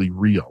actually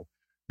real.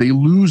 they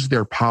lose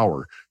their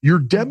power. You're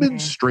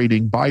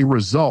demonstrating by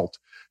result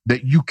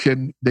that you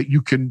can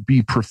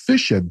be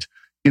proficient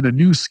in a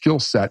new skill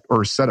set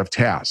or a set of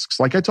tasks.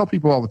 Like I tell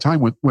people all the time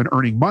when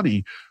earning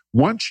money,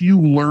 once you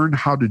learn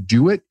how to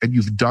do it and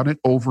you've done it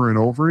over and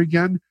over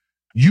again,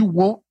 you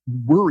won't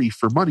worry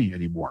for money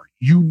anymore.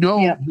 You know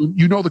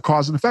the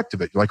cause and effect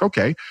of it. You're like,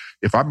 okay,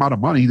 if I'm out of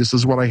money, this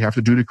is what I have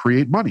to do to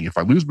create money. If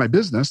I lose my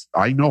business,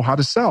 I know how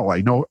to sell.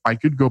 I know I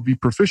could go be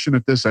proficient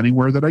at this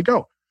anywhere that I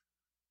go.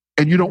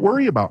 And you don't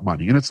worry about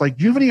money. And it's like,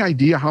 do you have any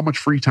idea how much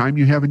free time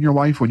you have in your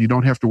life when you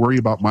don't have to worry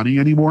about money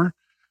anymore?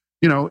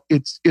 You know,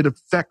 it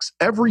affects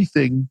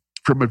everything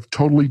from a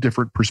totally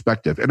different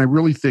perspective. And I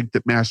really think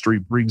that mastery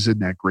brings in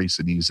that grace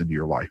and ease into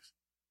your life.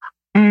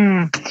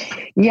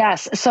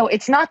 Yes. So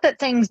it's not that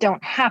things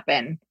don't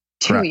happen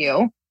to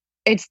you.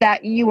 It's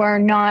that you are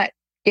not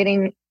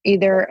getting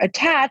either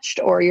attached,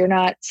 or you're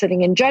not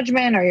sitting in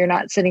judgment, or you're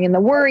not sitting in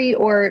the worry,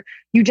 or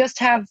you just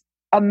have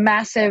a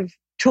massive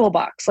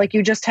toolbox. Like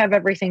you just have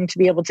everything to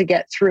be able to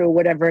get through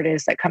whatever it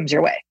is that comes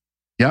your way.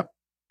 Yep.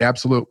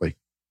 Absolutely.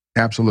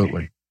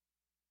 Absolutely.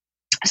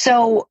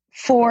 So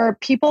for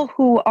people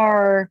who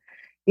are,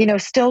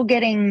 still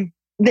getting,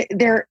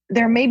 they're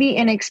maybe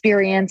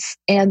inexperienced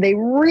and they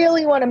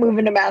really want to move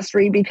into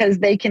mastery because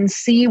they can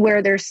see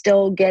where they're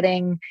still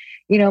getting,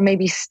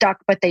 maybe stuck,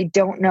 but they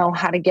don't know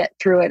how to get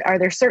through it. Are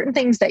there certain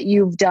things that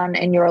you've done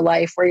in your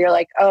life where you're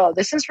like, oh,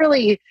 this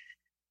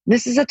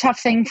is a tough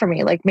thing for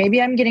me. Like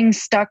maybe I'm getting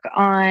stuck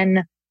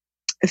on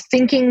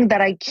thinking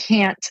that I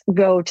can't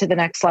go to the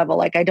next level.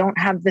 Like I don't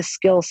have the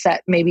skill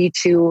set maybe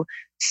to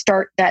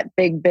start that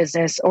big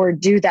business or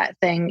do that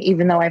thing,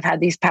 even though I've had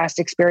these past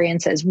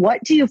experiences.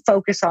 What do you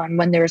focus on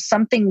when there's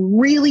something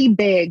really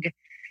big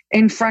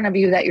in front of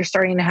you that you're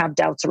starting to have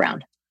doubts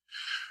around?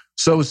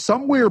 So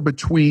somewhere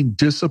between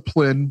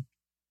discipline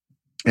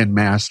and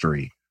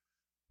mastery,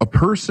 a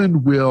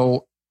person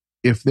will,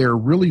 if they're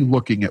really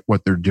looking at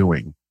what they're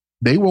doing,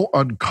 they will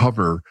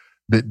uncover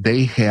that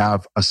they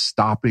have a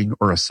stopping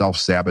or a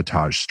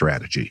self-sabotage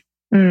strategy.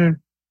 And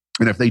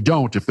if they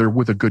don't, if they're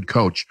with a good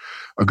coach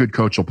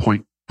will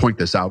point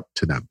this out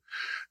to them.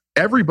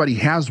 Everybody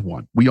has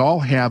one. We all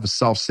have a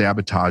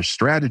self-sabotage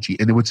strategy.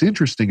 And what's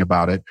interesting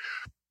about it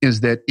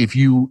is that if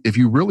you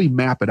really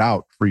map it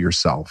out for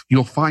yourself,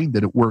 you'll find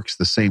that it works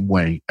the same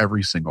way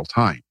every single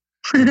time.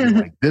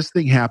 Like this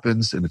thing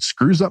happens and it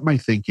screws up my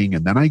thinking,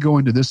 and then I go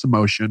into this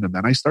emotion, and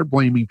then I start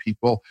blaming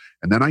people,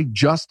 and then I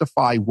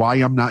justify why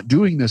I'm not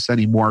doing this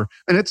anymore.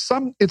 And it's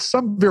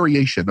some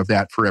variation of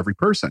that for every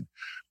person.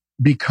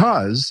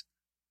 Because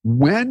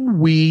when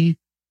we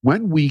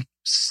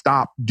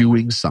stop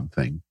doing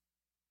something,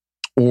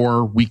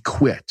 or we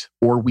quit,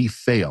 or we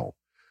fail,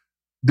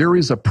 there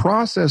is a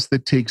process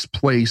that takes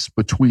place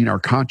between our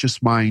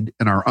conscious mind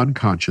and our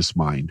unconscious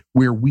mind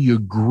where we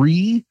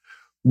agree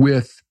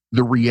with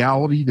the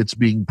reality that's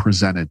being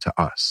presented to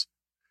us.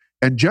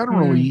 And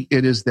generally,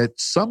 it is that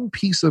some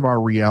piece of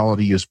our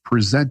reality is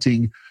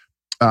presenting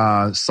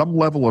some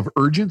level of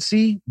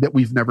urgency that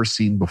we've never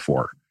seen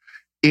before.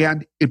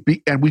 And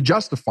we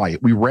justify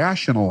it. We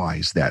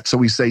rationalize that. So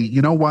we say,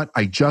 you know what?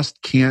 I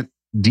just can't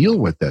deal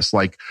with this.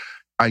 Like,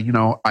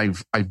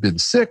 I've been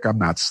sick. I'm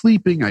not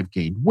sleeping. I've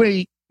gained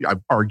weight.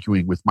 I'm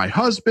arguing with my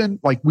husband.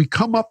 Like we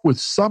come up with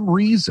some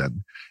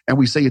reason and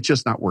we say, it's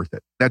just not worth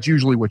it. That's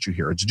usually what you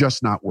hear. It's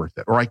just not worth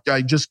it. Or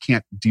I just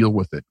can't deal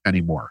with it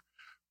anymore.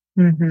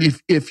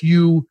 If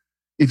you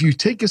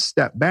take a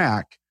step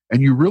back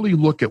and you really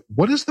look at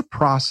what is the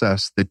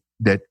process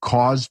that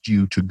caused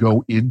you to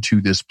go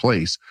into this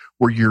place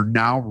where you're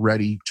now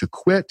ready to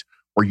quit,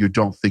 or you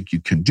don't think you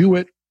can do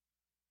it,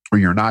 or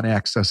you're not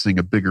accessing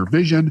a bigger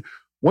vision,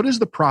 what is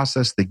the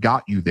process that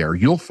got you there?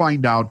 You'll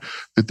find out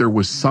that there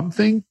was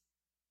something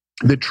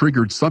that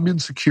triggered some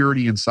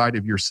insecurity inside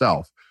of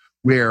yourself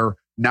where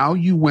now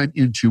you went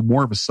into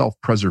more of a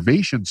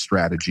self-preservation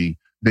strategy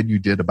than you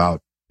did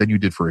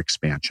for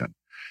expansion.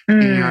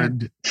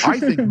 And I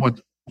think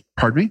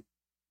pardon me?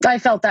 I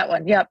felt that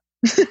one. Yep.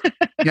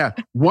 Yeah.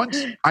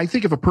 I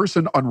think if a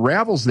person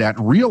unravels that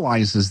and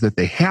realizes that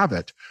they have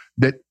it,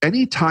 that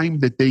any time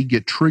that they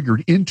get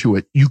triggered into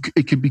it,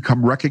 it can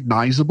become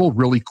recognizable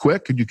really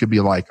quick. And you can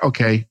be like,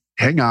 okay,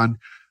 hang on.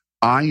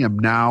 I am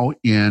now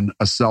in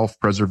a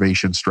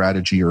self-preservation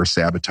strategy or a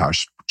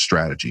sabotage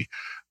strategy.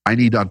 I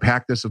need to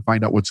unpack this and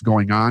find out what's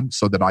going on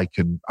so that I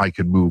can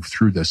move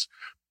through this.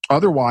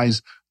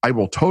 Otherwise, I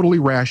will totally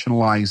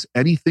rationalize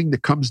anything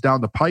that comes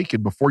down the pike,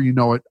 and before you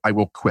know it, I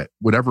will quit.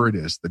 Whatever it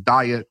is, the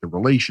diet, the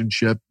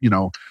relationship,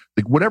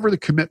 whatever the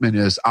commitment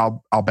is,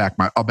 I'll back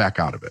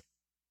out of it.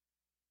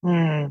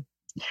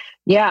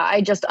 Yeah,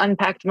 I just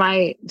unpacked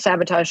my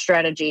sabotage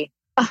strategy.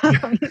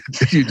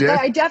 You did?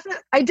 I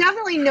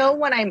definitely know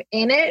when I'm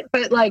in it,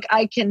 but like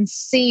I can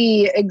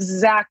see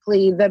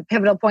exactly the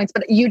pivotal points.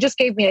 But you just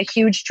gave me a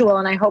huge tool,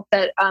 and I hope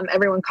that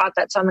everyone caught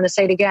that. So I'm going to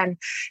say it again.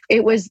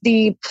 It was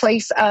the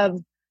place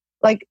of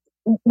like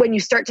when you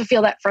start to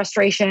feel that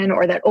frustration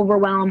or that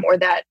overwhelm or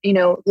that,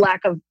 lack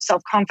of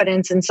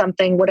self-confidence in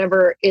something,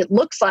 whatever it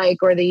looks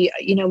like, or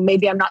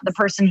maybe I'm not the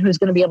person who's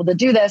going to be able to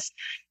do this.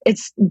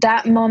 It's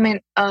that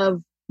moment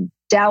of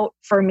doubt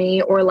for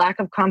me or lack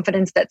of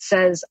confidence that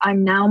says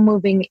I'm now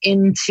moving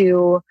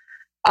into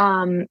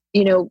going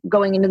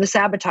into the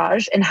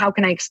sabotage, and how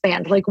can I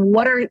expand? Like,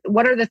 what are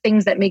the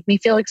things that make me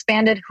feel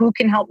expanded? Who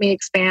can help me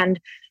expand?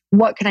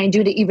 What can I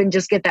do to even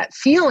just get that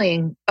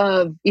feeling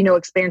of,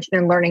 expansion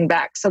and learning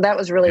back? So that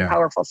was really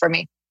powerful for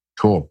me.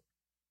 Cool.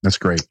 That's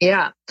great.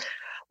 Yeah.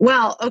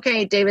 Well,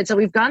 okay, David. So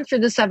we've gone through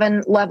the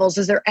 7 levels.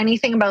 Is there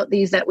anything about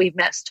these that we've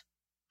missed?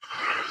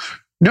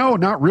 No,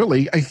 not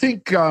really. I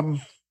think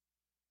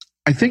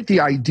the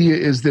idea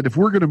is that if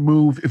you're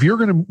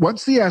going to,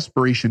 once the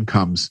aspiration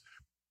comes,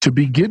 to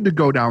begin to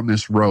go down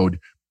this road,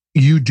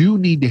 you do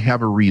need to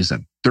have a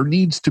reason. There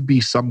needs to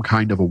be some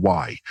kind of a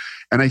why.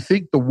 And I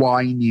think the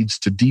why needs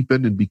to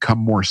deepen and become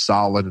more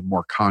solid and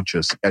more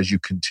conscious as you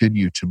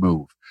continue to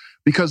move.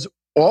 Because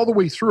all the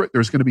way through it,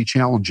 there's going to be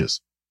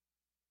challenges.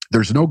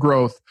 There's no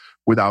growth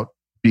without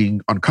being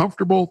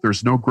uncomfortable.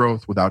 There's no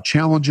growth without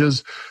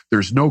challenges.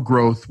 There's no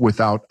growth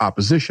without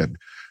opposition.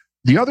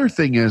 The other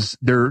thing is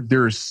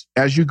there's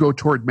as you go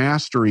toward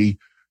mastery,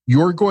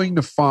 you're going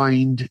to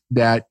find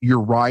that you're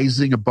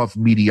rising above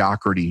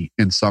mediocrity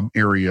in some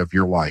area of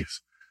your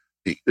life.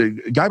 A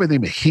guy by the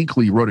name of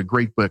Hinckley wrote a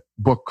great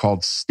book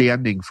called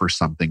Standing for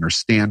Something or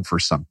Stand for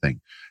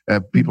Something.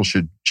 People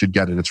should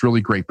get it. It's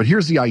really great. But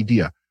here's the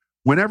idea.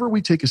 Whenever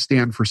we take a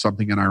stand for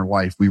something in our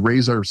life, we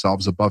raise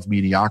ourselves above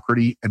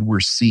mediocrity and we're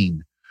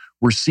seen.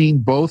 We're seen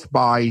both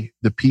by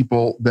the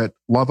people that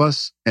love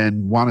us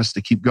and want us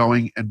to keep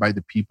going and by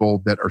the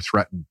people that are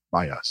threatened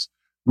by us.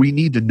 We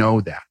need to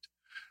know that.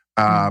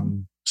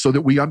 So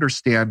that we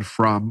understand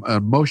from an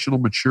emotional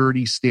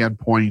maturity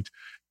standpoint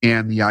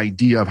and the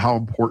idea of how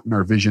important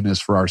our vision is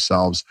for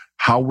ourselves,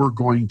 how we're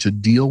going to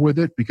deal with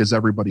it, because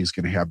everybody's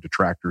going to have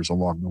detractors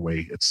along the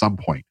way at some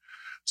point.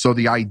 So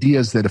the idea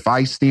is that if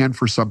I stand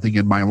for something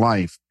in my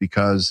life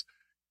because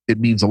it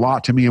means a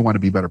lot to me, I want to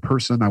be a better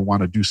person, I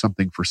want to do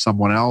something for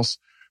someone else,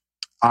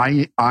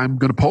 I'm going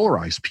to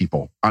polarize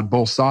people on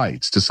both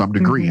sides to some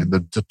degree. And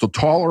the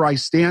taller I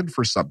stand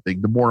for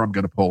something, the more I'm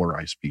going to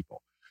polarize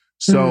people.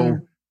 So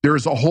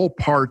there's a whole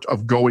part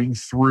of going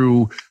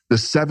through the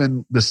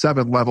seven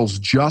levels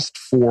just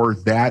for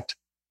that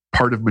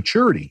part of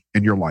maturity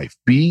in your life.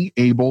 Being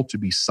able to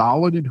be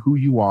solid in who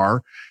you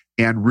are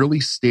and really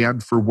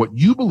stand for what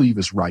you believe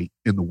is right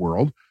in the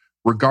world,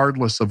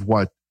 regardless of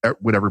what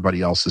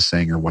everybody else is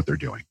saying or what they're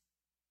doing.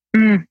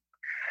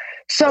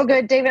 So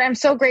good, David. I'm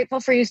so grateful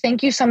for you.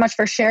 Thank you so much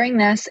for sharing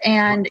this.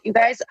 And you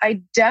guys,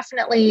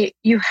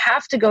 you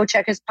have to go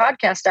check his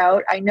podcast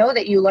out. I know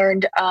that you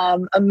learned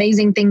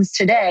amazing things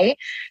today.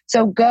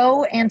 So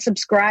go and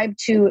subscribe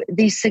to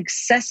the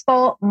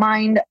Successful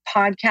Mind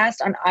podcast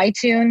on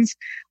iTunes.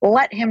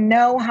 Let him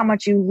know how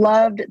much you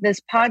loved this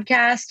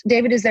podcast.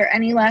 David, is there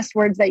any last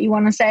words that you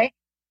want to say?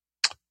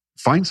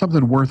 Find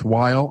something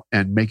worthwhile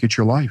and make it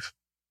your life.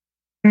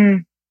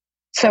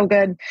 So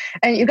good.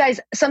 And you guys,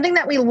 something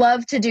that we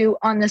love to do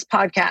on this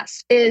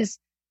podcast is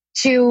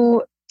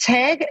to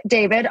tag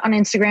David on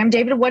Instagram.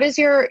 David, what is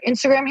your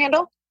Instagram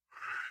handle?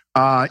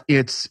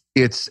 It's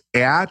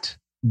at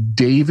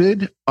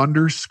David_P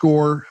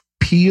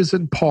as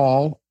in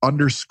Paul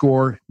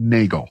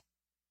 _Nagel.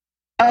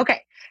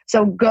 Okay.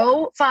 So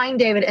go find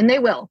David, and they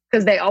will,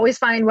 because they always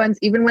find ones,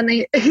 even when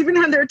they're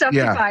tough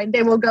to find,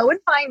 they will go and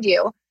find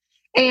you.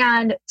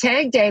 And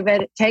tag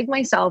David, tag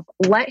myself,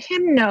 let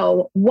him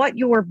know what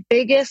your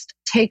biggest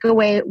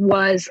takeaway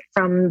was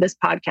from this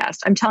podcast.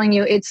 I'm telling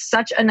you, it's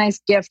such a nice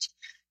gift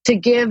to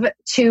give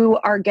to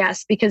our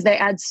guests because they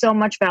add so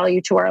much value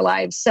to our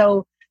lives.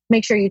 So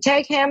make sure you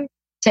tag him,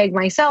 tag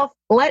myself,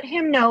 let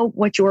him know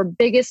what your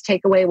biggest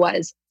takeaway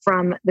was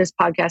from this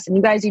podcast. And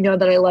you guys, you know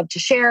that I love to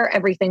share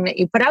everything that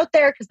you put out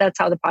there because that's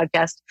how the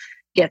podcast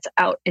gets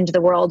out into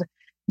the world.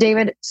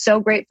 David, so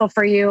grateful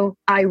for you.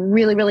 I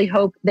really, really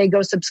hope they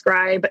go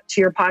subscribe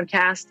to your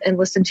podcast and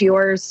listen to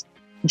yours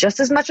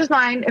just as much as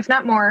mine, if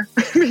not more,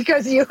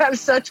 because you have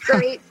such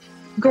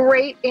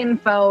great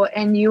info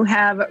and you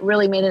have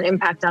really made an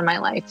impact on my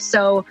life.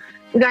 So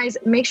you guys,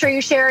 make sure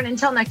you share. And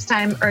until next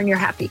time, earn your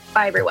happy.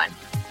 Bye, everyone.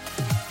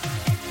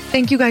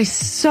 Thank you guys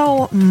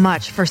so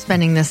much for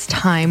spending this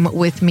time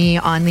with me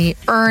on the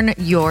Earn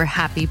Your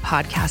Happy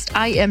podcast.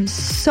 I am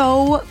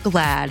so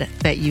glad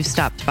that you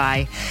stopped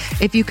by.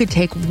 If you could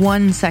take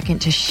 1 second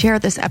to share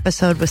this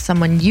episode with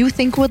someone you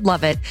think would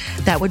love it,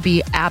 that would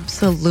be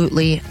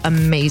absolutely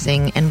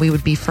amazing, and we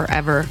would be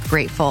forever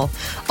grateful.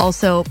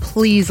 Also,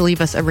 please leave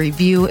us a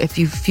review if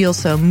you feel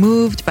so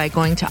moved by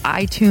going to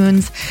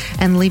iTunes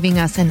and leaving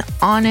us an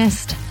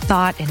honest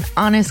thought, an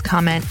honest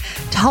comment.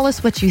 Tell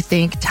us what you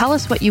think. Tell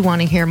us what you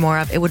want to hear more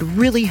of. It would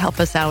really help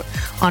us out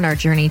on our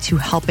journey to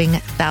helping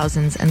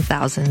thousands and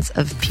thousands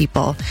of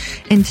people.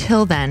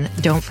 Until then,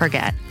 don't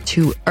forget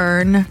to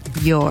earn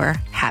your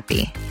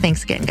happy.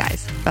 Thanks again,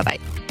 guys. Bye-bye.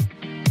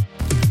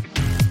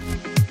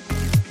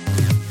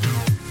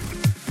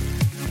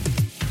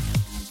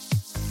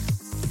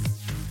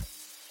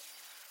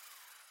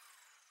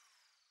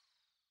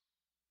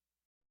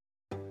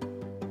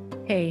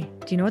 Hey,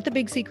 do you know what the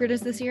big secret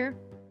is this year?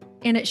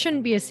 And it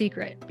shouldn't be a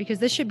secret because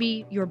this should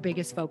be your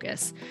biggest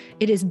focus.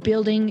 It is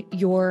building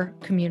your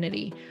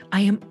community.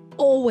 I am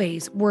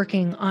always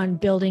working on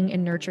building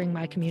and nurturing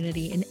my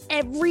community, and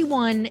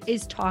everyone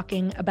is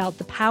talking about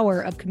the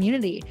power of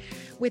community.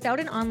 Without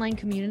an online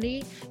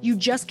community, you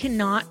just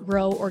cannot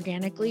grow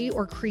organically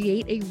or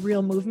create a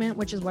real movement,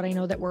 which is what I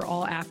know that we're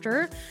all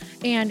after.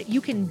 And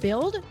you can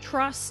build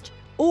trust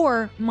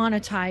or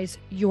monetize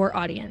your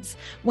audience.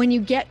 When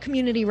you get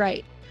community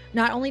right,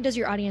 not only does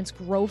your audience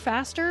grow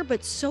faster,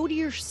 but so do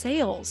your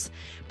sales.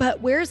 But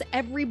where's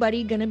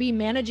everybody going to be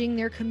managing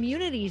their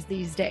communities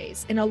these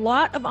days? And a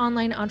lot of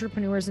online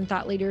entrepreneurs and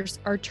thought leaders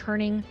are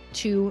turning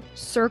to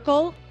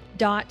Circle.so.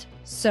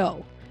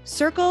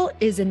 Circle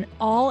is an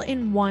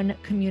all-in-one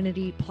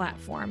community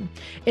platform.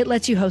 It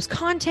lets you host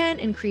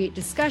content and create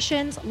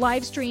discussions,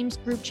 live streams,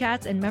 group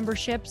chats, and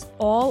memberships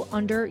all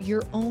under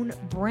your own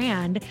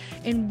brand.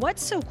 And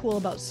what's so cool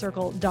about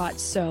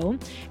Circle.so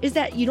is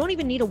that you don't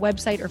even need a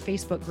website or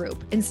Facebook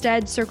group.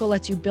 Instead, Circle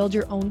lets you build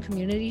your own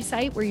community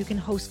site where you can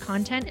host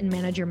content and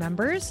manage your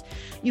members.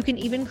 You can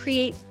even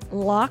create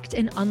locked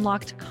and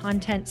unlocked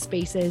content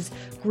spaces,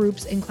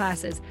 groups, and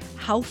classes.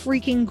 How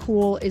freaking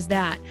cool is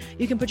that?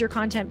 You can put your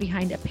content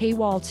behind a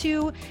paywall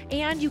too,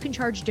 and you can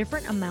charge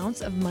different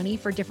amounts of money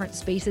for different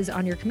spaces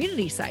on your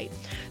community site.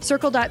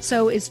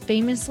 Circle.so is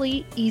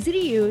famously easy to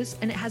use,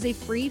 and it has a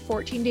free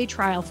 14-day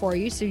trial for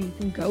you, so you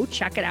can go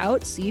check it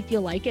out, see if you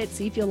like it,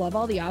 see if you love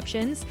all the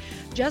options.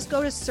 Just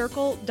go to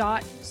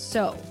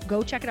Circle.so.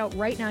 Go check it out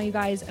right now, you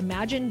guys.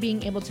 Imagine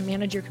being able to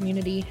manage your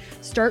community,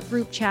 start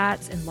group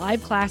chats and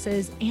live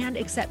classes, and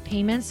accept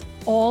payments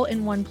all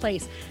in one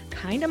place.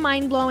 Kind of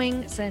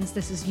mind-blowing since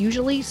this is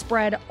usually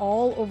spread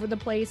all over the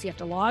place. You have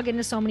to log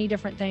into so many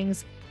different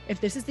things. If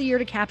this is the year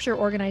to capture,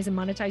 organize, and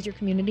monetize your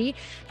community,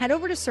 head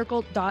over to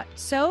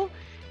Circle.so.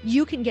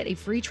 You can get a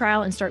free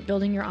trial and start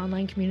building your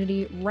online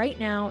community right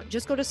now.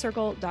 Just go to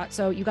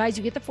Circle.so. You guys,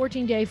 you get the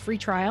 14-day free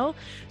trial.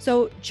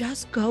 So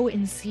just go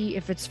and see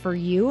if it's for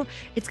you.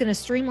 It's going to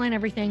streamline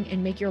everything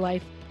and make your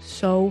life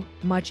so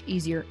much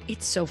easier.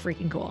 It's so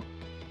freaking cool.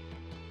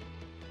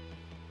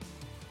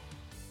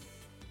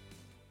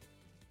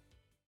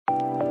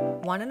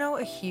 Want to know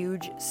a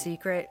huge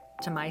secret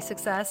to my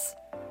success?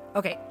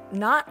 Okay,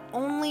 not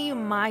only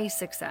my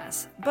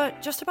success,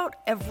 but just about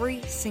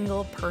every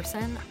single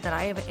person that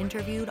I have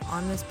interviewed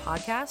on this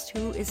podcast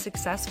who is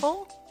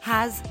successful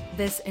has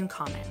this in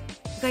common.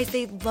 You guys,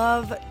 they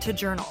love to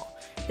journal.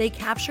 They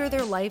capture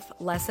their life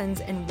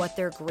lessons and what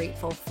they're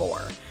grateful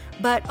for.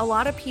 But a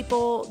lot of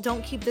people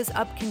don't keep this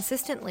up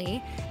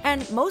consistently.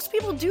 And most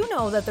people do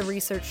know that the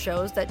research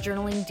shows that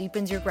journaling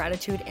deepens your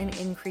gratitude and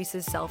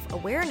increases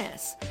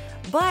self-awareness.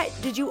 But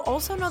did you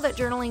also know that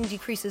journaling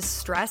decreases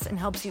stress and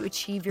helps you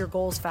achieve your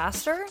goals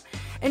faster?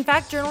 In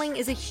fact, journaling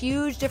is a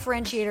huge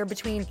differentiator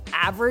between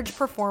average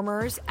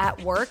performers at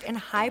work and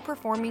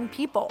high-performing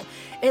people.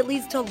 It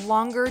leads to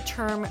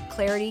longer-term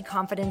clarity,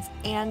 confidence,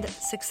 and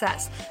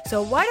success.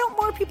 So why don't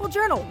more people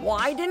journal?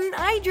 Why didn't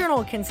I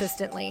journal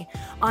consistently?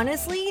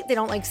 Honestly, they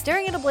don't like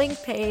staring at a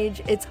blank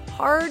page. It's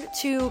hard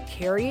to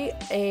carry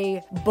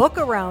a book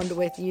around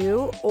with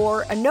you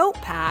or a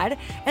notepad,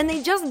 and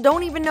they just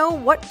don't even know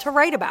what to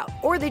write about,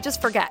 or they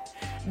just forget.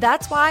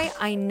 That's why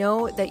I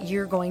know that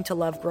you're going to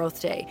love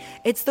Growth Day.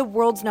 It's the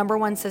world's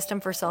 #1 system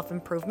for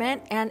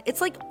self-improvement, and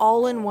it's like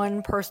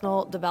all-in-one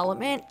personal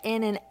development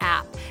in an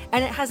app.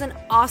 And it has an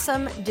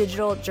awesome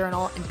digital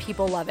journal, and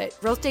people love it.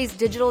 Growth Day's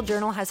digital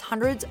journal has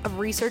hundreds of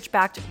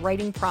research-backed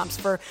writing prompts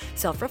for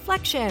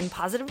self-reflection,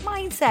 positive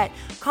mindset,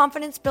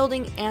 confidence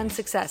building, and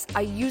success.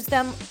 I use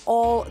them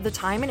all the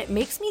time, and it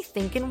makes me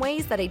think in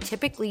ways that I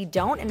typically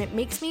don't, and it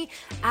makes me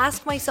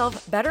ask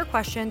myself better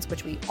questions,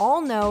 which we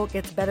all know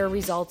gets better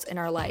results in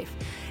our life.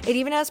 It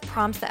even has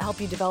prompts that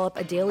help you develop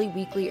a daily,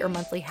 weekly, or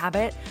monthly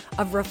habit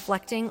of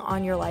reflecting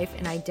on your life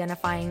and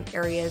identifying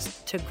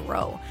areas to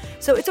grow.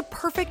 So it's a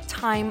perfect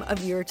time of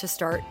year to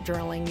start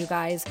journaling, you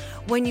guys.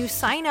 When you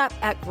sign up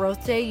at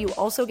Growth Day, you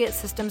also get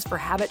systems for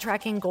habit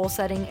tracking, goal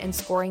setting, and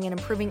scoring, and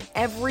improving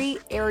every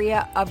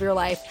area of your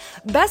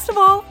life. Best of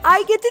all,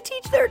 I get to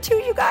teach there too,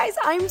 you guys.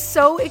 I'm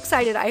so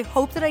excited. I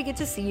hope that I get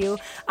to see you.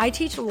 I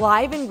teach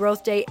live in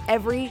Growth Day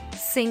every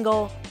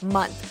single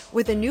month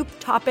with a new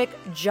topic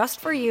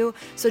just for you.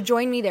 So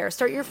join me there.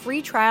 Start your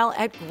free trial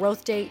at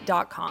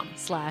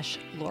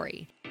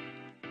growthday.com/Lori.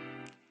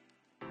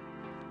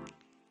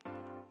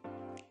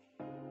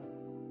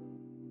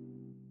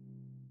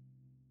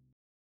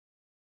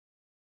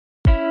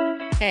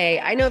 Hey,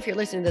 I know if you're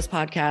listening to this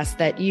podcast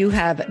that you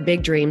have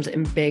big dreams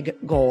and big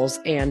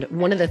goals. And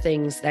one of the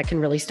things that can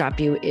really stop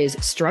you is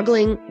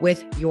struggling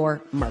with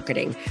your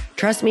marketing.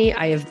 Trust me,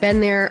 I have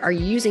been there. Are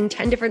you using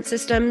 10 different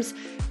systems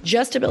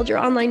just to build your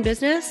online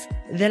business?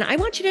 Then I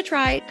want you to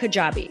try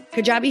Kajabi.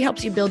 Kajabi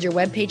helps you build your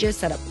web pages,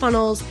 set up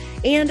funnels,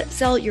 and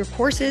sell your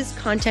courses,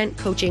 content,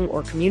 coaching,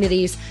 or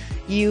communities.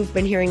 You've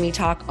been hearing me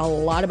talk a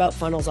lot about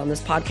funnels on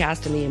this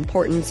podcast and the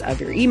importance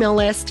of your email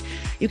list.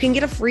 You can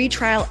get a free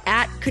trial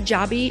at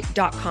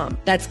kajabi.com.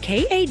 That's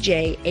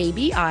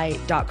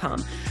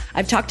Kajabi.com.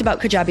 I've talked about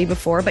Kajabi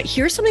before, but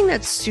here's something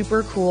that's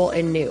super cool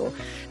and new.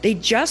 They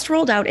just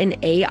rolled out an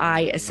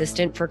AI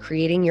assistant for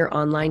creating your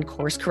online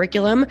course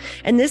curriculum.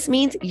 And this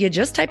means you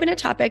just type in a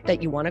topic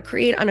that you want to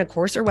create on a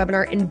course or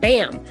webinar, and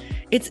bam,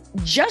 it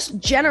just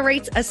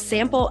generates a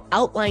sample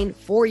outline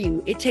for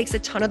you. It takes a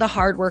ton of the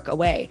hard work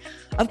away.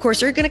 Of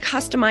course, you're going to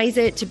customize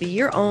it to be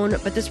your own,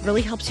 but this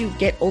really helps you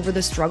get over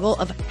the struggle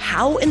of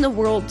how in the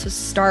world to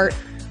start,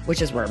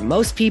 which is where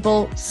most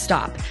people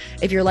stop.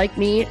 If you're like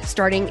me,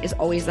 starting is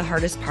always the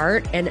hardest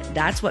part, and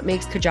that's what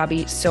makes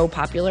Kajabi so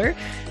popular.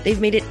 They've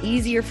made it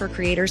easier for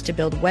creators to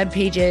build web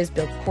pages,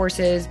 build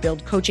courses,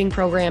 build coaching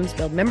programs,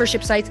 build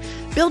membership sites,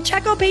 build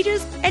checkout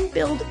pages, and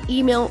build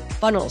email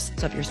funnels.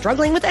 So if you're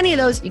struggling with any of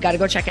those, you got to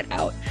go check it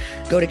out.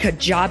 Go to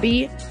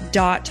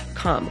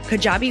kajabi.com.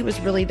 Kajabi was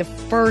really the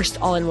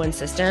first all-in-one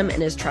system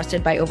and is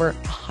trusted by over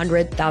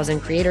 100,000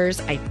 creators.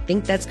 I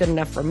think that's good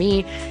enough for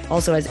me.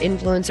 Also, as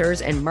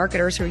influencers and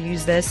marketers who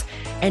use this.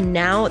 And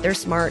now their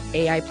smart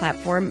AI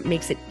platform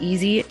makes it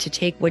easy to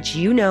take what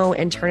you know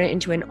and turn it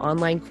into an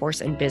online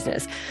course and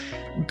business.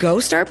 Go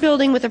start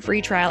building with a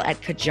free trial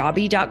at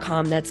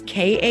kajabi.com. That's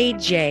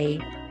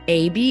Kajabi.com.